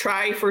you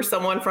try for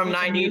someone from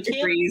 98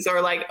 Degrees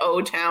or like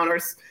O-Town or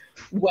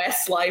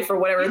Westlife or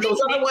whatever, those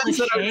are the ones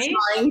that are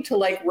trying to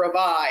like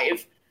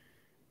revive.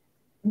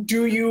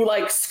 Do you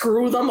like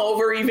screw them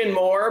over even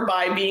more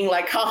by being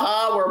like,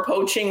 haha, we're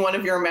poaching one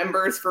of your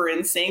members for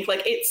NSYNC?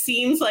 Like, it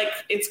seems like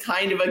it's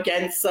kind of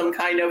against some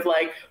kind of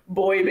like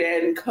boy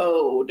band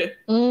code.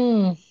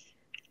 What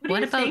do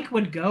you think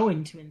would go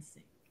into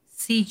NSYNC?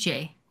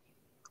 CJ.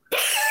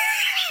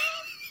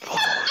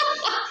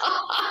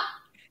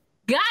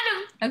 Got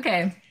him.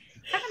 Okay. I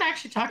haven't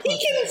actually talked about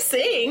He can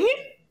sing.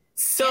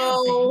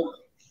 So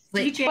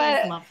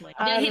DJ is lovely.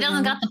 Yeah, he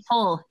doesn't got the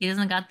pole. He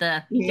doesn't got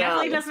the. He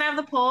definitely doesn't have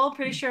the pole.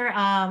 Pretty sure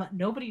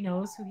nobody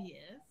knows who he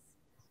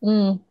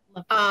is.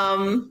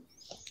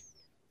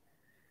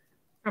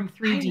 From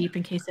 3 Deep,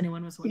 in case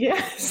anyone was wondering.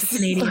 Yes. It's a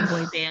Canadian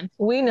boy band.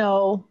 We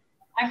know.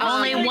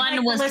 Only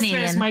one was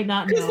Canadian. Might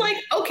not know. Because like,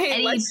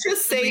 okay, let's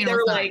just say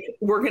they're like,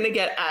 we're gonna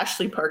get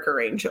Ashley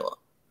Parker Angel,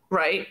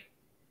 right?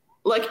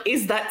 Like,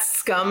 is that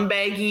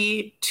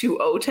scumbaggy to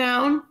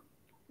O-Town?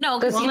 No,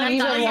 because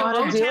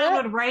O-Town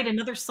would write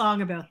another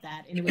song about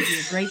that, and it would be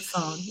a great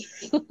song.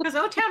 Because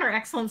O-Town are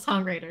excellent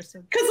songwriters.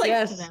 Because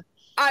like,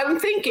 I'm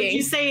thinking, would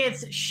you say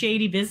it's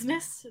shady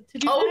business to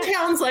do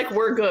O-Town's like,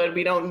 we're good,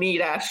 we don't need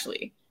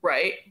Ashley,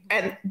 right?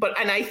 And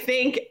I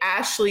think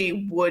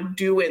Ashley would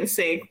do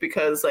NSYNC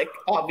because like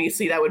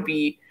obviously that would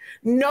be,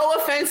 no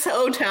offense to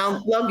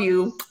O-Town, love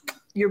you,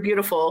 you're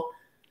beautiful.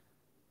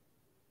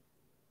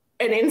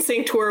 An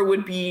NSYNC tour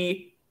would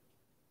be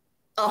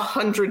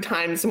 100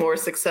 times more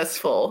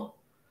successful.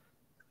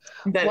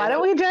 Why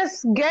don't we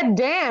just get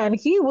Dan?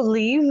 He will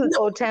leave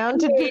O-Town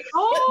to do.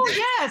 Oh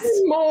yes,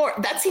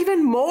 that's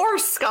even more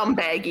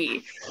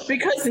scumbaggy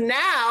because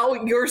now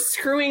you're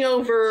screwing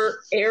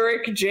over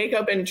Eric,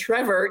 Jacob, and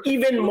Trevor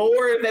even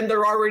more than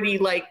they're already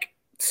like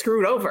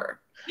screwed over.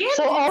 Yeah,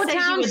 so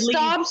O-Town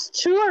stops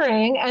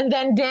touring, and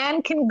then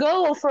Dan can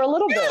go for a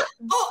little bit.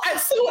 Oh, and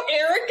so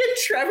Eric and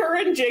Trevor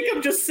and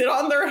Jacob just sit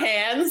on their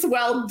hands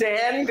while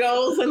Dan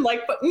goes and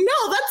like, but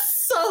no,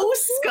 that's so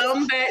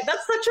scumbag.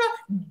 That's such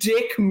a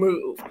dick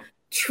move.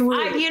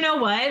 True. You know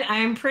what?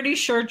 I'm pretty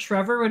sure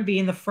Trevor would be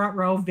in the front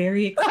row,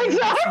 very excited to see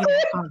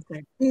the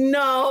concert.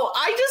 No,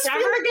 I just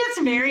Trevor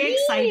gets very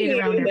excited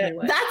around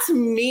everyone. That's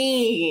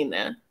mean.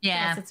 Yeah,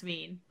 yes, it's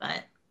mean,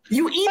 but.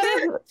 You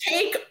either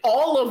take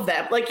all of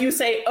them, like you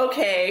say,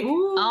 okay,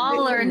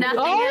 all or nothing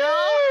at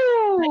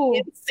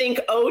all. NSYNC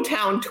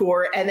O-Town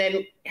tour, and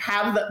then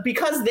have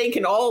because they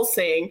can all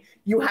sing,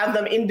 you have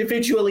them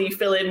individually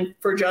fill in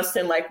for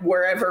Justin, like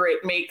wherever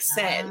it makes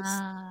sense.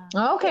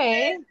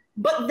 Okay.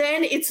 But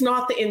then it's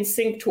not the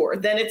NSYNC tour.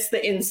 Then it's the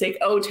NSYNC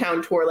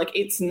O-Town tour. Like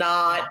it's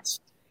not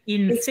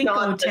NSYNC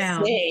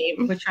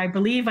O-Town, which I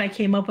believe I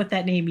came up with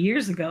that name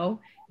years ago.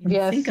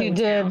 Yes, you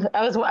did.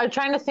 I was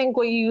trying to think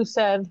what you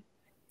said.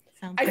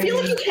 I feel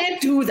like you can't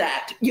do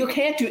that. You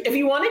can't do, if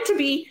you want it to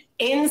be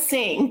in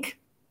sync,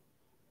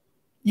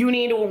 you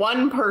need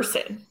one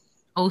person.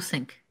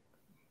 O-Sync.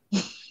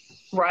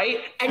 Right?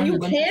 And you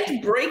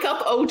can't break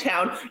up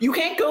O-Town. You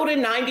can't go to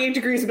 98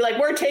 Degrees and be like,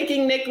 we're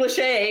taking Nick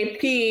Lachey,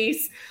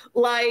 peace.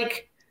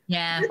 Like,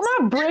 Yeah. We're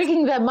not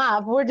breaking them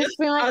up. We're just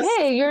being like,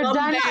 hey, you're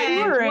done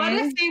touring. What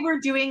if they were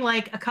doing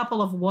like a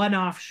couple of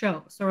one-off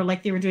shows, or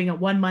like they were doing a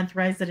 1-month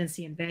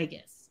residency in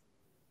Vegas?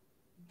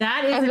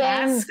 That isn't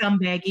as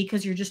scumbaggy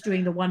because you're just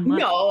doing the 1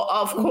 month. No,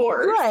 of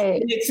course.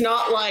 Right. It's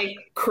not like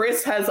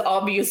Chris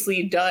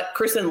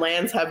and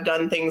Lance have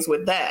done things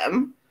with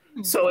them.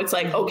 So it's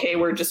like, okay,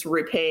 we're just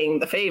repaying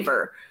the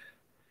favor.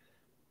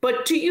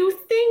 But do you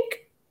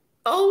think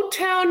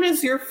O-Town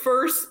is your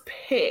first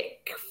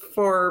pick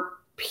for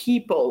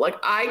people? Like,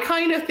 I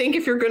kind of think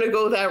if you're going to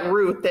go that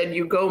route, then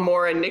you go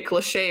more a Nick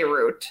Lachey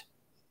route.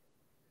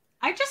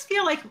 I just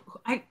feel like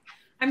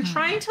I'm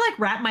trying to like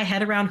wrap my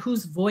head around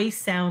whose voice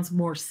sounds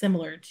more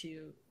similar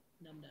to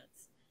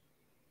Numbnuts.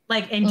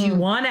 Like, and do you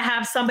want to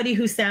have somebody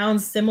who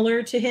sounds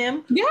similar to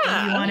him? Yeah.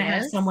 And you want to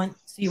have someone,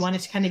 so you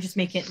wanted to kind of just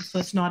make it so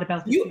it's not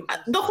about the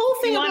whole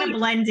thing about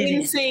blend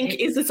in sync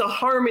is it's a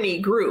harmony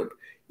group.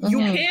 You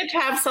can't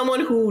have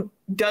someone who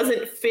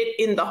doesn't fit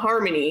in the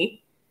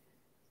harmony.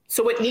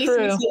 So it needs to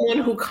be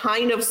someone who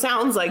kind of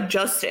sounds like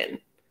Justin.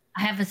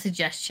 I have a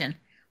suggestion.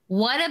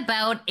 What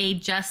about a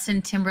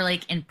Justin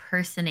Timberlake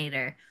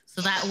impersonator?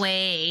 So that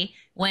way,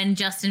 when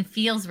Justin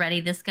feels ready,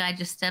 this guy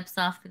just steps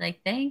off, be like,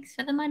 thanks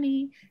for the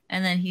money.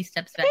 And then he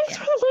steps back in.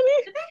 Do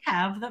they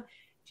have them?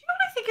 Do you know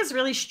what I think is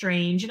really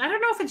strange? And I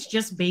don't know if it's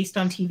just based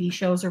on TV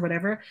shows or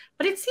whatever,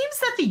 but it seems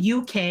that the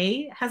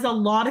UK has a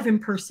lot of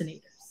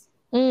impersonators.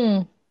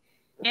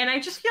 And I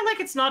just feel like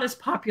it's not as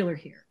popular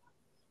here.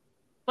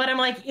 But I'm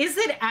like, is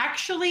it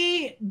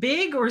actually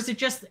big, or is it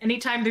just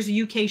anytime there's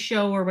a UK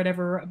show or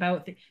whatever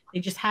about they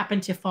just happen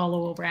to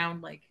follow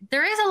around? Like,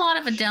 there is a lot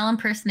of Adele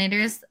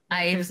impersonators.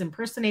 There's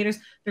impersonators,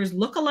 there's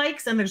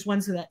lookalikes, and there's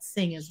ones that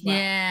sing as well.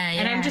 Yeah.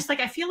 And I'm just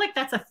like, I feel like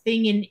that's a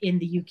thing in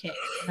the UK.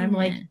 And I'm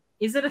like,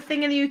 is it a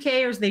thing in the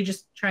UK, or is they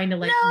just trying to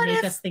like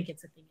make us think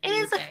it's a thing? It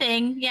is a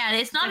thing. Yeah,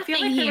 it's not a thing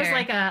here. I feel like there was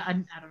like a I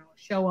don't know, a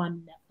show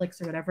on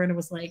Netflix or whatever, and it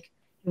was like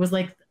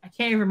I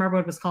can't even remember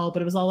what it was called,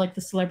 but it was all like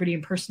the celebrity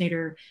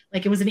impersonator.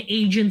 Like it was an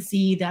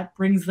agency that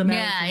brings them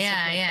out.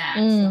 Yeah.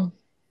 So.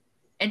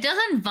 It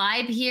doesn't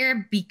vibe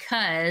here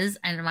because,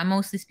 and I'm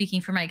mostly speaking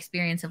from my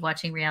experience of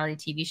watching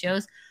reality TV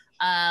shows.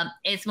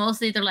 It's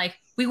mostly they're like,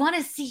 we want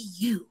to see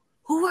you.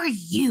 Who are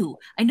you?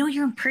 I know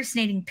you're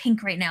impersonating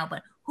Pink right now,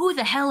 but who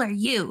the hell are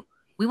you?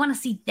 We want to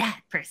see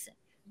that person.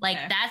 Like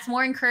that's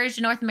more encouraged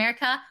in North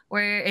America,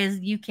 whereas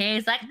UK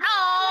is like,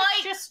 oh,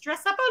 just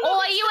dress up a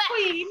little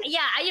queen.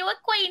 Yeah, are you a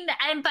queen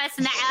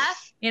impersonator?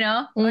 You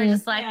know, or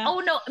just like, oh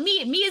no,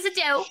 me as a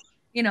doe.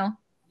 You know.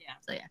 Yeah.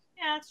 So yeah,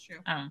 that's true.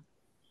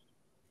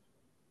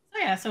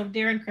 So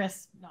Darren,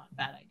 Chris, not a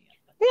bad idea.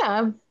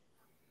 Yeah.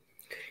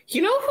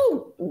 You know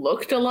who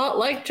looked a lot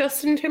like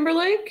Justin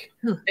Timberlake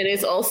and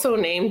is also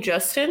named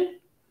Justin?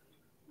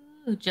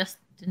 Ooh,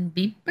 Justin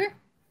Bieber.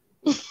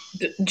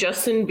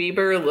 Justin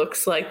Bieber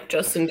looks like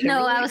Justin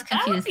Timberlake. No, I was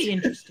confused. That would be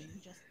interesting.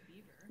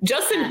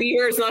 Justin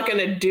Bieber is not going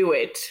to do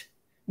it.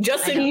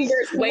 Justin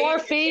Bieber's more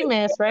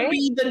famous, right?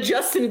 The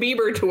Justin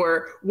Bieber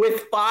tour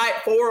with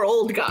 4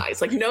 old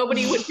guys. Like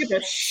nobody would give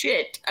a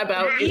shit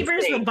about.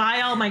 Bieber's would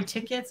buy all my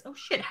tickets. Oh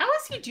shit! How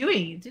is he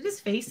doing? Did his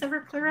face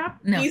ever clear up?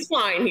 No, he's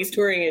fine. He's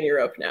touring in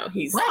Europe now.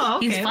 He's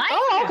okay. He's fine.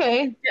 Oh,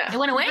 okay. Yeah. It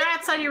went away.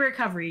 Congrats on your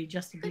recovery,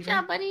 Justin Bieber. Good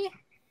job, buddy.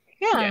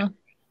 Yeah.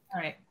 All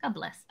right. God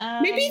bless.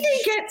 Maybe they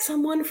get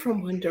someone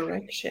from One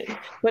Direction,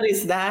 but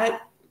is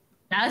that?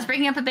 I was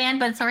bringing up a band,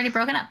 but it's already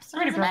broken up. It's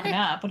already broken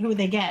up, but who would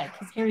they get?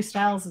 Because Harry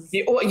Styles is.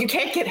 Well, you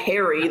can't get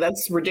Harry.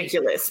 That's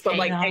ridiculous. But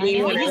like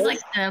anyone he's else, like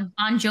the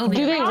Bon Jovi.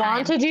 Do they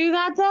want to do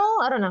that though?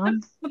 I don't know.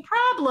 The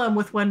problem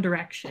with One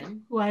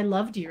Direction, who I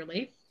love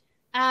dearly,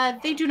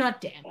 they do not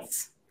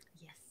dance.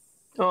 Yes.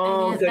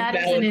 Oh, good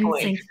valid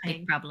point.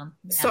 Big problem.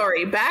 Yeah.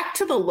 Sorry, back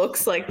to the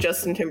looks like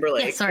Justin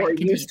Timberlake, or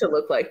used to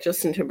look like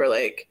Justin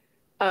Timberlake.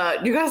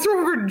 You guys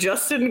remember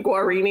Justin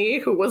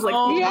Guarini, who was like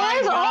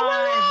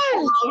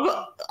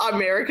of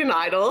American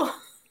Idol?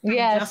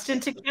 Yes. Justin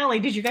to Kelly.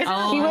 Did you guys?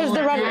 He was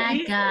the runner.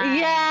 guy.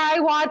 Yeah, I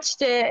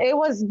watched it. It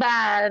was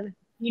bad.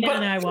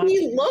 But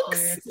he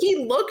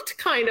looked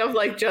kind of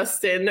like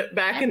Justin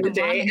back in the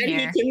day, and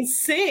he can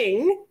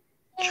sing.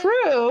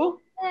 True.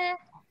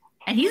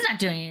 And he's not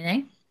doing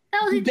anything.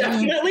 That was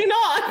definitely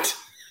not.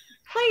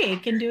 Clay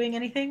Aiken doing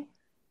anything?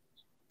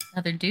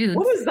 Other dudes.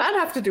 What does that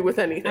have to do with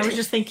anything? I was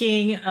just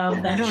thinking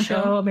of that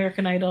show,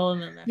 American Idol,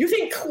 and then you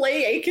think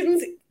Clay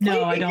Aiken's?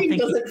 No, I don't think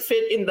doesn't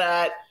fit in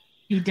that.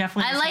 He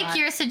definitely. I like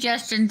your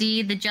suggestion,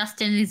 Dee. The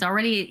Justin, he's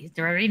already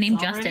named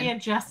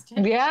Justin.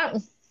 Justin. Yeah,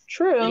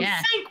 true.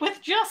 Yeah. Sync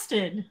with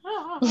Justin.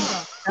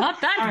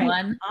 Not that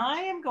one.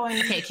 I am going.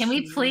 Okay, can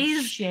we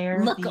please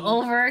share look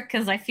over,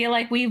 because I feel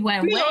like we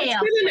went way it's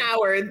up. been an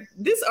hour.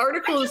 This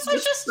article is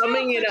just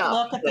summing it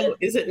up.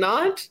 Is it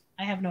not?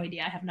 I have no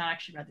idea. I have not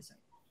actually read this.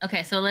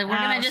 Okay, so we're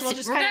gonna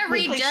we're gonna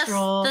read just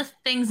the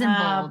things in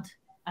bold.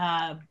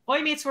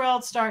 Boy Meets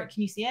World star.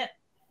 Can you see it?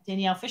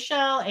 Danielle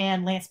Fishel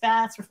and Lance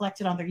Bass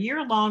reflected on their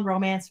year-long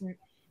romance and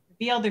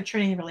revealed they're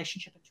turning the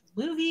relationship into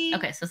a movie.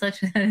 Okay, so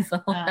that is the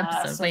whole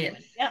episode.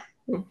 Yep.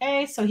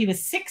 Okay, so he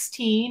was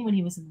 16 when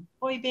he was in the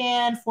boy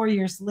band. 4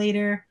 years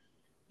later,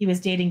 he was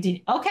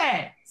dating.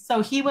 Okay,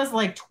 So he was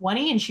like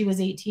 20 and she was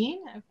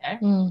 18. Okay.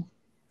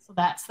 So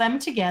that's them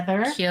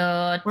together.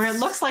 Cute. Where it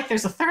looks like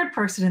there's a third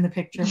person in the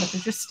picture, but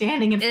they're just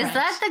standing in front. Is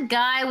that the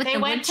guy with they the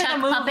went to woodchuck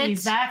the movies.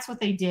 puppets? That's what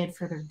they did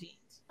for their date.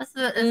 Is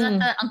that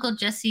the Uncle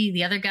Jesse,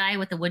 the other guy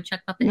with the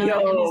woodchuck puppet?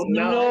 No.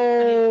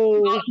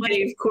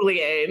 Dave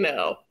Coulier,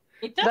 no.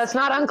 That's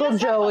not Uncle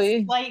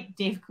Joey. Slight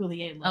Dave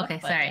Coulier look. Okay,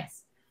 sorry.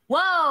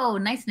 Whoa,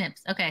 nice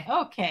nips. Okay.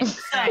 Okay.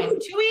 So 2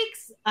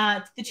 weeks,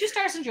 the two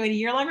stars enjoyed a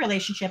year-long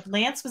relationship.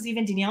 Lance was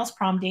even Danielle's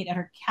prom date at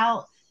her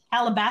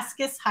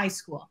Calabasas High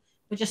School.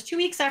 But just 2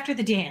 weeks after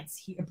the dance,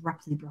 he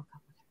abruptly broke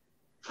up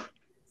with her.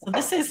 So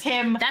this is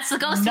him That's the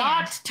ghost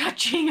not hand.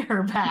 touching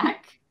her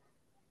back.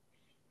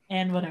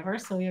 And whatever.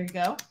 So here you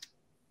go.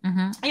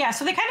 Mm-hmm. Yeah,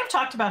 so they kind of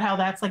talked about how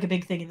that's like a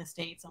big thing in the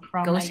States. On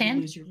prom Ghost night, hand?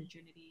 you lose your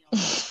virginity. All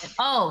that shit.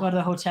 Oh. Go to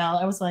the hotel.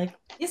 I was like,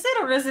 is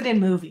it or is it in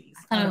movies?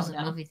 I thought it don't was a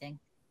know. movie thing.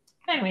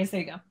 Anyways, there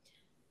you go.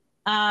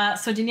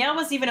 So Danielle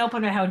was even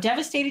open about how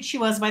devastated she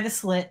was by the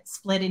split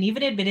and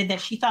even admitted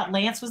that she thought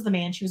Lance was the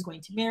man she was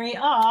going to marry. She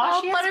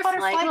has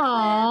butterfly.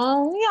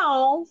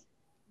 Oh,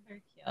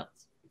 Very cute.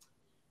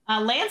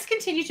 Lance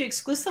continued to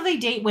exclusively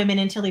date women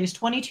until he was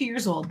 22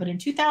 years old, but in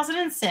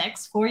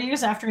 2006, 4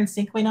 years after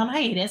NSYNC went on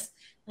hiatus,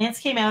 Lance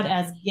came out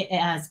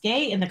as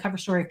gay in the cover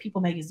story of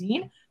People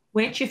magazine,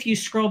 which if you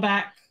scroll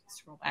back,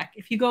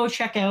 if you go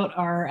check out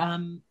our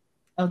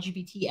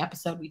LGBT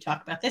episode, we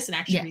talk about this and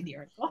actually read the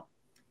article.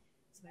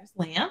 So there's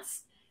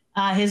Lance.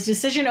 His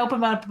decision to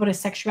open up about his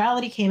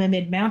sexuality came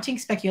amid mounting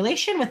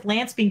speculation, with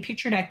Lance being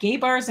pictured at gay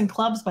bars and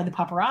clubs by the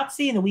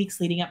paparazzi in the weeks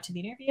leading up to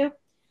the interview.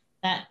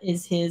 That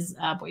is his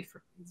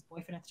boyfriend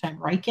at the time,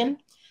 Riken.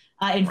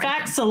 In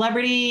fact,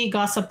 celebrity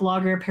gossip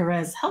blogger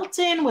Perez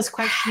Hilton was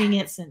questioning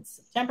it since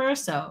September.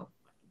 So,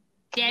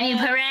 Daniel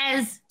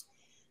Perez.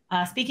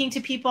 Speaking to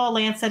People,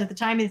 Lance said at the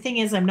time, the thing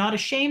is, I'm not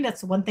ashamed.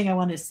 That's the one thing I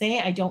wanted to say.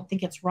 I don't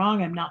think it's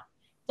wrong. I'm not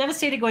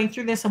devastated going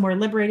through this. I'm more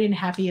liberated and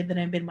happy than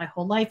I've been my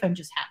whole life. I'm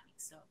just happy.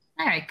 So,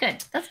 all right,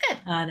 good. That's good.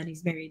 Then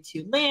he's married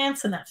to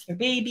Lance, and that's their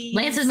baby.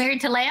 Lance is married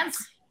to Lance?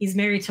 He's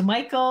married to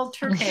Michael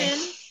Turpin.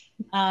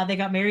 They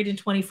got married in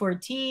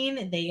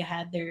 2014. They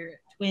had their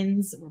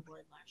twins were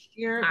born last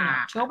year in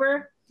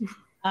October.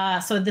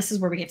 So this is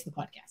where we get to the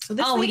podcast. So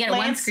this we week, get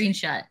Lance, one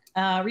screenshot.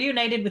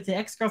 Reunited with the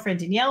ex-girlfriend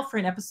Danielle for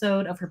an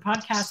episode of her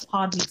podcast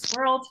Pod Meets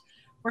World,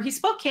 where he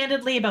spoke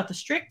candidly about the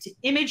strict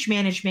image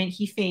management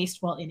he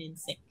faced while in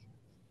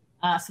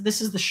NSYNC. So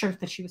this is the shirt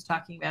that she was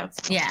talking about.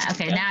 So Now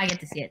I get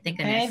to see it. Thank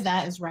goodness. Okay,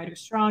 that is Ryder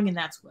Strong, and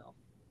that's Will.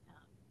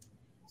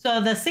 So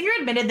the singer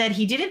admitted that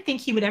he didn't think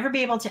he would ever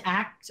be able to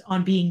act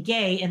on being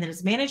gay, and that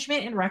his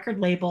management and record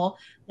label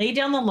laid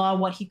down the law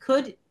what he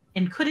could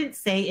and couldn't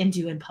say and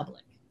do in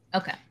public.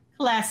 Okay.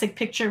 Classic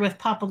picture with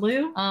Papa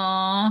Lou.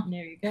 Aww.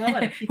 There you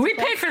go. We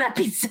paid for that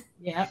pizza.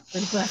 Yeah,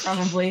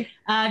 probably.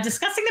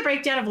 Discussing the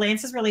breakdown of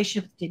Lance's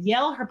relationship with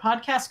Danielle, her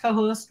podcast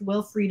co-host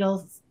Will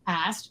Friedel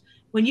asked,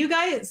 when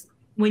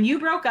you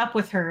broke up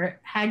with her,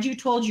 had you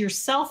told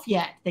yourself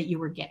yet that you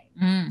were gay?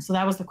 So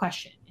that was the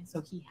question. And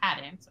so he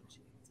hadn't. So she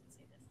didn't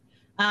say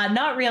this.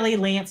 Not really,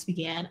 Lance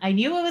began. I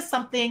knew it was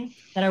something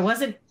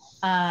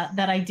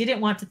that I didn't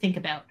want to think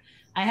about.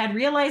 I had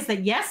realized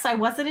that, yes, I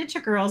wasn't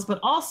into girls, but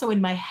also in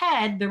my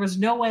head, there was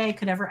no way I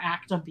could ever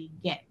act on being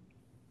gay.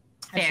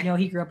 As you know,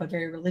 he grew up a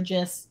very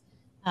religious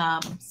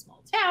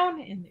small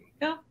town, and there you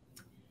go.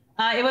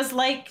 It was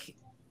like,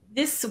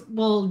 this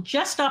will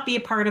just not be a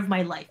part of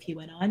my life, he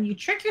went on. You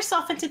trick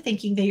yourself into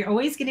thinking that you're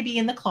always going to be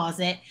in the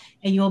closet,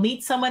 and you'll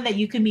meet someone that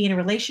you can be in a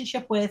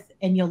relationship with,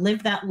 and you'll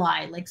live that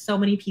lie like so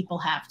many people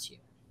have to.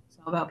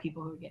 So about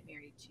people who get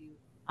married to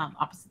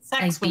opposite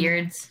sex. Like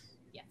beards.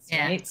 Yes,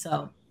 right?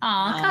 So...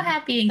 Aw, look how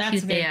happy and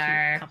cute they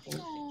are.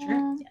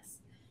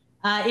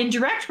 Yes. In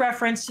direct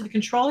reference to the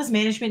control his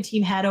management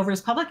team had over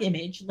his public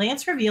image,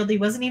 Lance revealed he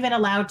wasn't even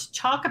allowed to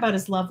talk about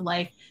his love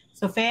life,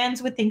 so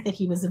fans would think that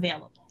he was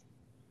available.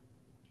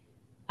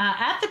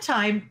 At the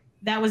time,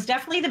 that was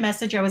definitely the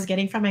message I was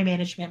getting from my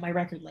management, my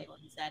record label,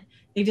 he said.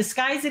 They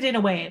disguised it in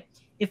a way.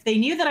 If they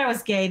knew that I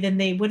was gay, then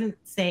they wouldn't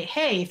say,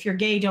 hey, if you're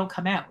gay, don't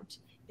come out.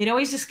 They'd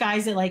always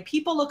disguise it like,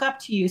 people look up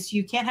to you, so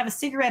you can't have a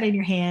cigarette in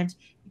your hand.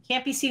 You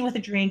can't be seen with a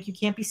drink. You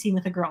can't be seen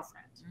with a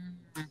girlfriend.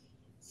 Mm-hmm.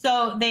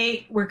 So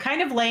they were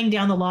kind of laying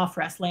down the law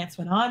for us, Lance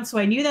went on. So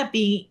I knew that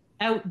being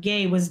out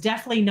gay was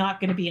definitely not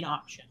going to be an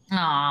option.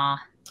 Aww.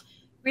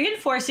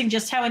 Reinforcing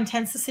just how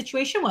intense the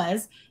situation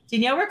was,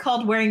 Danielle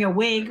recalled wearing a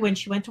wig when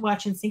she went to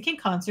watch NSYNC in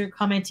concert,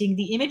 commenting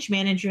the image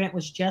management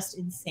was just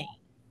insane.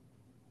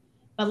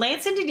 But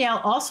Lance and Danielle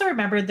also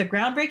remembered the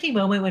groundbreaking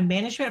moment when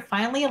management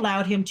finally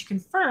allowed him to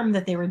confirm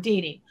that they were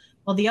dating,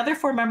 while the other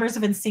four members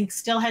of NSYNC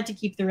still had to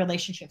keep their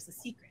relationships a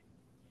secret.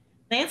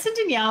 Lance and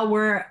Danielle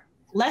were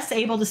less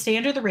able to stay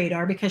under the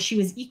radar because she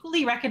was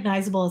equally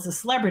recognizable as a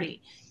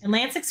celebrity. And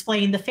Lance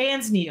explained the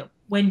fans knew.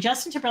 When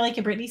Justin Timberlake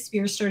and Britney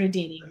Spears started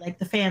dating, like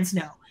the fans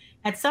know.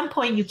 At some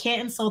point, you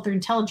can't insult their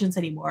intelligence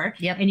anymore.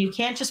 Yep. And you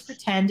can't just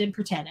pretend and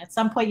pretend. At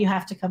some point, you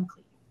have to come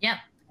clean. Yep.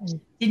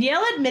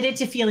 Danielle admitted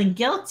to feeling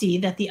guilty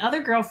that the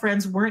other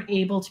girlfriends weren't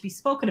able to be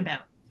spoken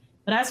about.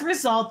 But as a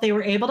result, they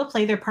were able to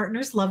play their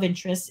partner's love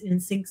interest in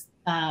NSYNC's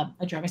I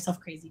Drive Myself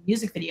Crazy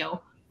music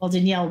video, while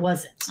Danielle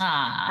wasn't.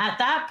 At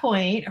that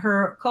point,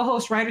 her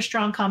co-host Ryder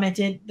Strong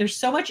commented, "There's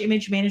so much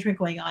image management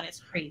going on, it's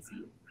crazy."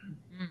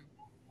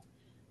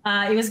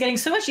 It was getting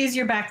so much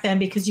easier back then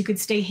because you could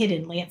stay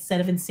hidden, Lance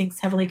said of NSYNC's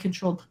heavily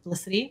controlled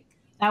publicity.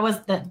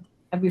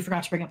 We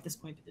forgot to bring up this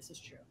point, but this is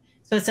true.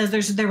 So it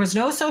says there was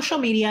no social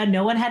media,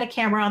 no one had a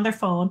camera on their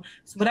phone,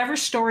 so whatever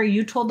story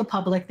you told the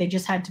public, they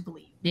just had to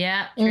believe.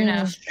 Yeah, true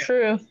enough.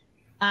 True.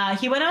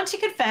 He went on to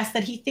confess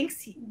that he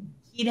thinks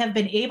he'd have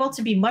been able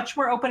to be much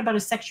more open about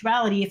his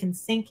sexuality if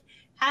NSYNC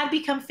had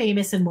become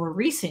famous in more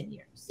recent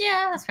years.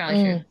 Yeah, that's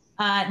probably true.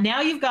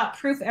 Now you've got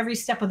proof every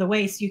step of the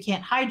way, so you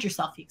can't hide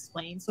yourself, he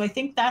explained. So I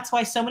think that's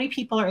why so many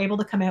people are able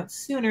to come out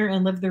sooner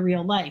and live their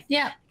real life.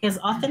 Yeah. Because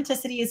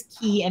authenticity is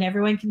key and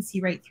everyone can see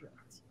right through it.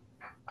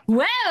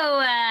 Whoa!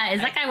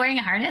 Is that guy wearing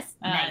a harness?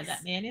 Nice.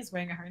 That man is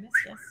wearing a harness,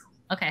 yes.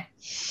 Okay.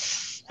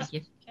 Thank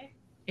you. Okay.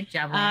 Good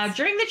job, Lance.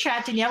 During the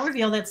chat, Danielle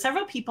revealed that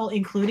several people,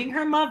 including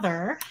her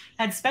mother,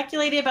 had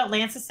speculated about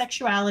Lance's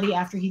sexuality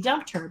after he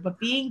dumped her, but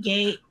being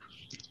gay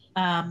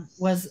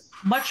was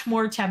much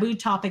more taboo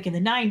topic in the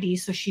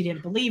 90s, so she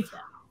didn't believe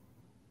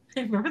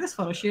them. Remember this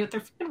photo shoot?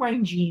 They're freaking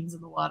wearing jeans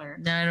in the water.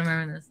 No, I don't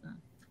remember this. No.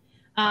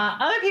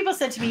 Other people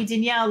said to me,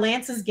 Danielle,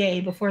 Lance is gay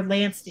before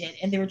Lance did,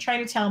 and they were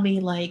trying to tell me,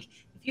 like,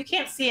 if you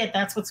can't see it,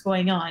 that's what's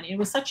going on. It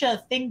was such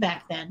a thing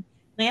back then.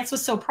 Lance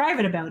was so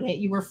private about it,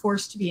 you were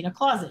forced to be in a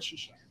closet, she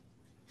shared.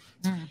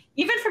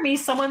 Even for me,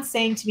 someone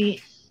saying to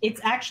me, it's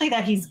actually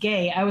that he's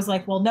gay, I was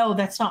like, well, no,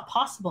 that's not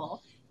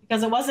possible,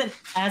 because it wasn't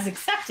as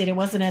accepted. It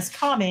wasn't as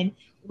common.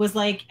 It was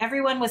like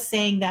everyone was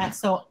saying that,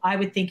 so I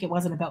would think it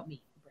wasn't about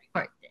me.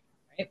 Right.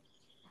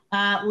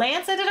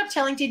 Lance ended up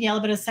telling Danielle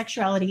about his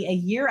sexuality a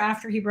year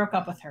after he broke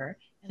up with her,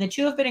 and the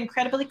two have been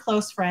incredibly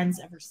close friends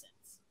ever since.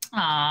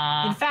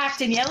 Aww. In fact,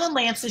 Danielle and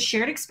Lance's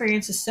shared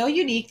experience is so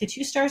unique, the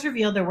two stars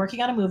revealed they're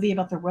working on a movie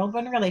about their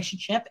whirlwind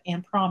relationship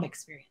and prom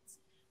experience.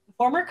 The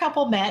former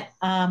couple met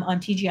on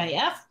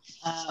TGIF,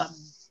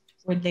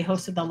 where they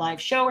hosted the live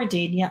show where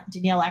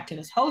Danielle acted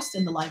as host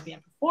and the live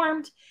band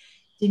performed.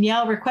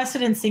 Danielle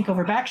requested NSYNC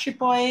over Backstreet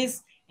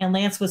Boys, and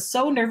Lance was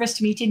so nervous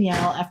to meet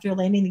Danielle after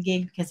landing the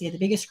gig because he had the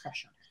biggest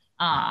crush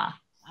on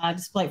her.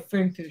 Despite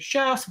flirting through the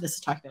show, so this is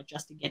talking about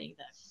Justin getting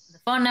the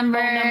phone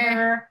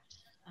number.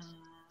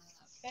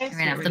 Okay, so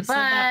ran off the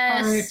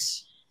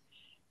bus.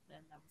 Then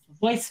that was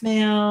the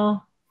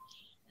voicemail.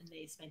 And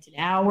they spent an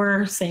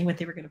hour saying what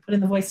they were going to put in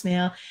the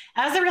voicemail.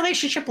 As the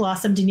relationship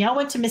blossomed, Danielle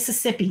went to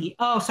Mississippi.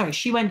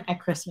 She went at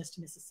Christmas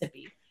to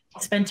Mississippi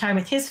to spend time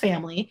with his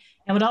family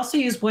and would also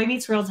use Boy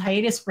Meets World's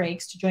hiatus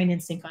breaks to join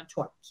NSYNC on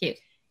tour. Cute.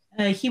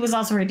 He was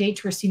also her date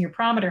to her senior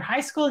prom at her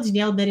high school, and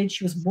Danielle admitted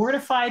she was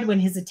mortified when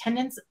his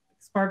attendance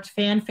sparked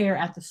fanfare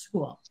at the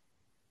school.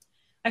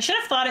 I should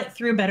have thought it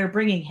through better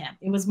bringing him.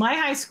 It was my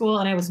high school,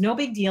 and I was no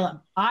big deal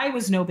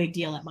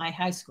at my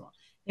high school.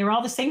 They were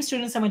all the same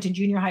students I went to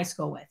junior high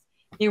school with.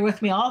 They were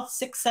with me all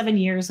 6-7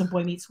 years of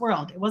Boy Meets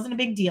World. It wasn't a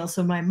big deal.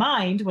 So in my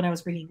mind, when I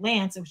was bringing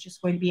Lance, it was just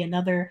going to be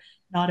another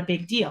not a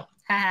big deal.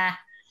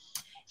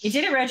 It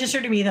didn't register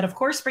to me that, of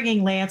course,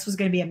 bringing Lance was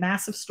going to be a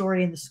massive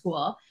story in the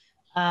school.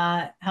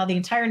 How the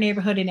entire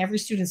neighborhood and every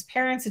student's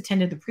parents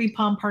attended the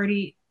prom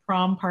party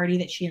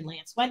that she and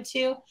Lance went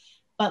to.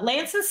 But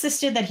Lance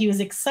insisted that he was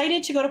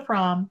excited to go to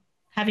prom,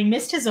 having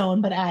missed his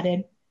own, but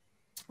added,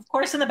 of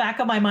course, in the back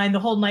of my mind, the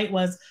whole night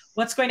was,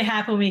 what's going to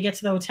happen when we get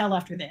to the hotel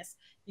after this?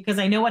 Because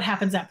I know what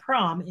happens at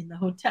prom in the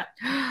hotel.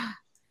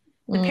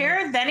 The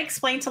pair then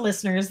explained to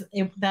listeners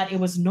that it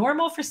was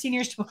normal for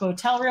seniors to book a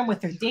hotel room with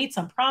their dates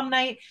on prom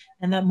night,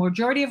 and the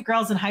majority of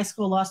girls in high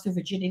school lost their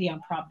virginity on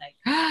prom night.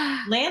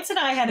 Lance and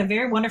I had a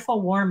very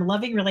wonderful, warm,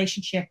 loving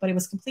relationship, but it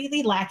was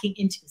completely lacking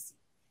intimacy.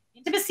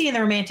 Intimacy in the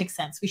romantic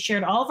sense. We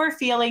shared all of our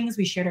feelings.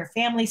 We shared our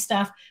family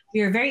stuff.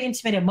 We were very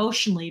intimate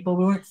emotionally, but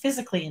we weren't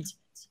physically intimate.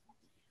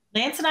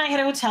 Lance and I had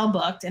a hotel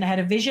booked, and I had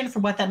a vision for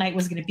what that night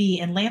was going to be,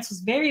 and Lance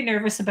was very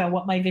nervous about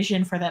what my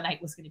vision for that night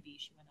was going to be.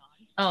 She went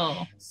on.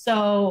 Oh.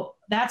 So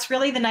that's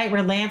really the night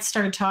where Lance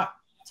started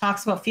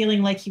talks about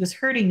feeling like he was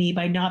hurting me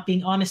by not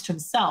being honest to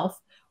himself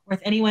or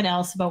with anyone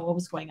else about what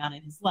was going on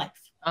in his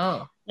life.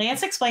 Oh.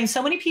 Lance explained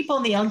so many people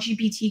in the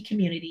LGBT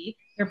community,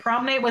 their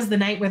prom night was the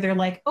night where they're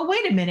like, oh,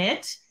 wait a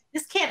minute.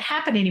 This can't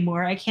happen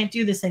anymore. I can't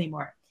do this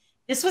anymore.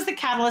 This was the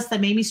catalyst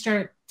that made me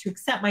start to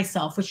accept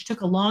myself, which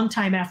took a long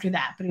time after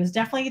that. But it was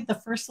definitely the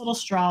first little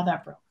straw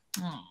that broke.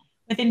 Oh.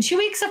 Within 2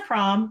 weeks of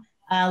prom,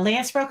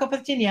 Lance broke up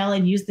with Danielle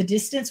and used the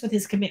distance with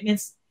his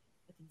commitments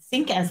with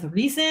NSYNC as the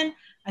reason.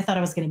 I thought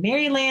I was going to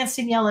marry Lance,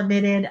 Danielle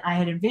admitted. I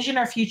had envisioned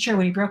our future.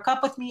 When he broke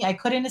up with me, I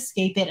couldn't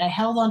escape it. I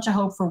held on to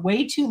hope for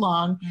way too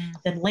long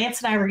that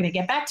Lance and I were going to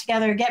get back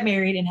together, get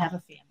married, and have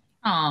a family.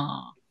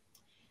 Aww.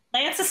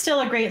 Lance is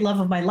still a great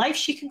love of my life,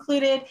 she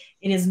concluded.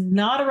 It is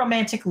not a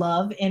romantic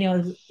love,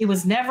 and it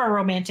was never a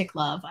romantic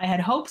love. I had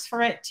hopes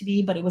for it to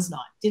be, but it was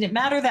not. Didn't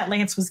matter that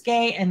Lance was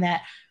gay and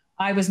that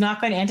I was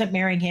not going to end up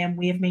marrying him.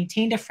 We have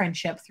maintained a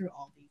friendship through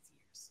all these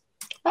years.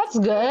 That's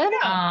good.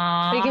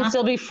 Aww. We can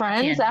still be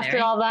friends after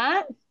all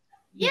that.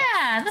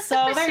 Yeah, that's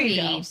so super there sweet.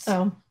 you go.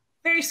 So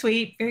very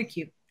sweet, very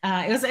cute.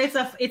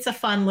 It's a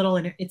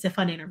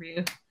fun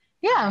interview.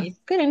 Yeah,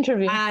 good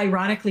interview.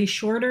 Ironically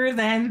shorter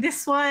than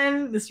this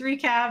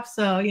recap.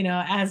 So,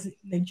 as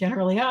they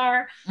generally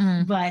are.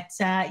 But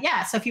so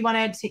if you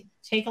want to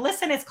take a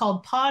listen, it's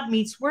called Pod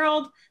Meets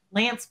World,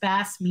 Lance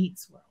Bass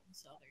Meets World.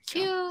 So there's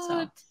cute.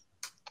 So,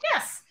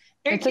 yes,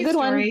 very It's a cute good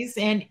stories.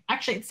 And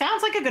actually, it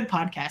sounds like a good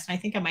podcast. I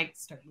think I might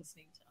start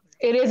listening to other.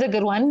 It is a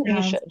good one.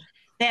 You should.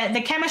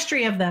 The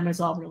chemistry of them is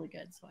all really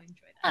good. So I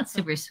enjoy that. That's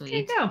super sweet. There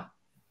you go.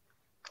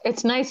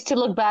 It's nice to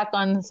look back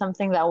on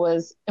something that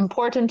was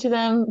important to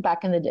them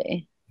back in the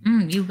day.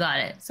 You got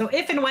it. So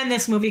if and when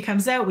this movie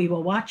comes out, we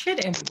will watch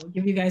it and we will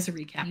give you guys a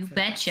recap. You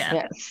betcha.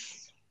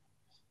 Yes.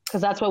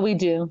 Because that's what we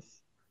do.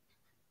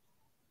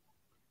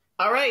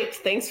 All right.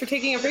 Thanks for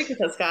taking a break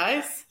with us,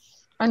 guys.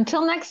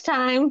 Until next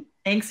time.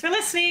 Thanks for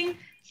listening.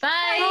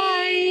 Bye.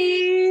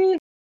 Bye.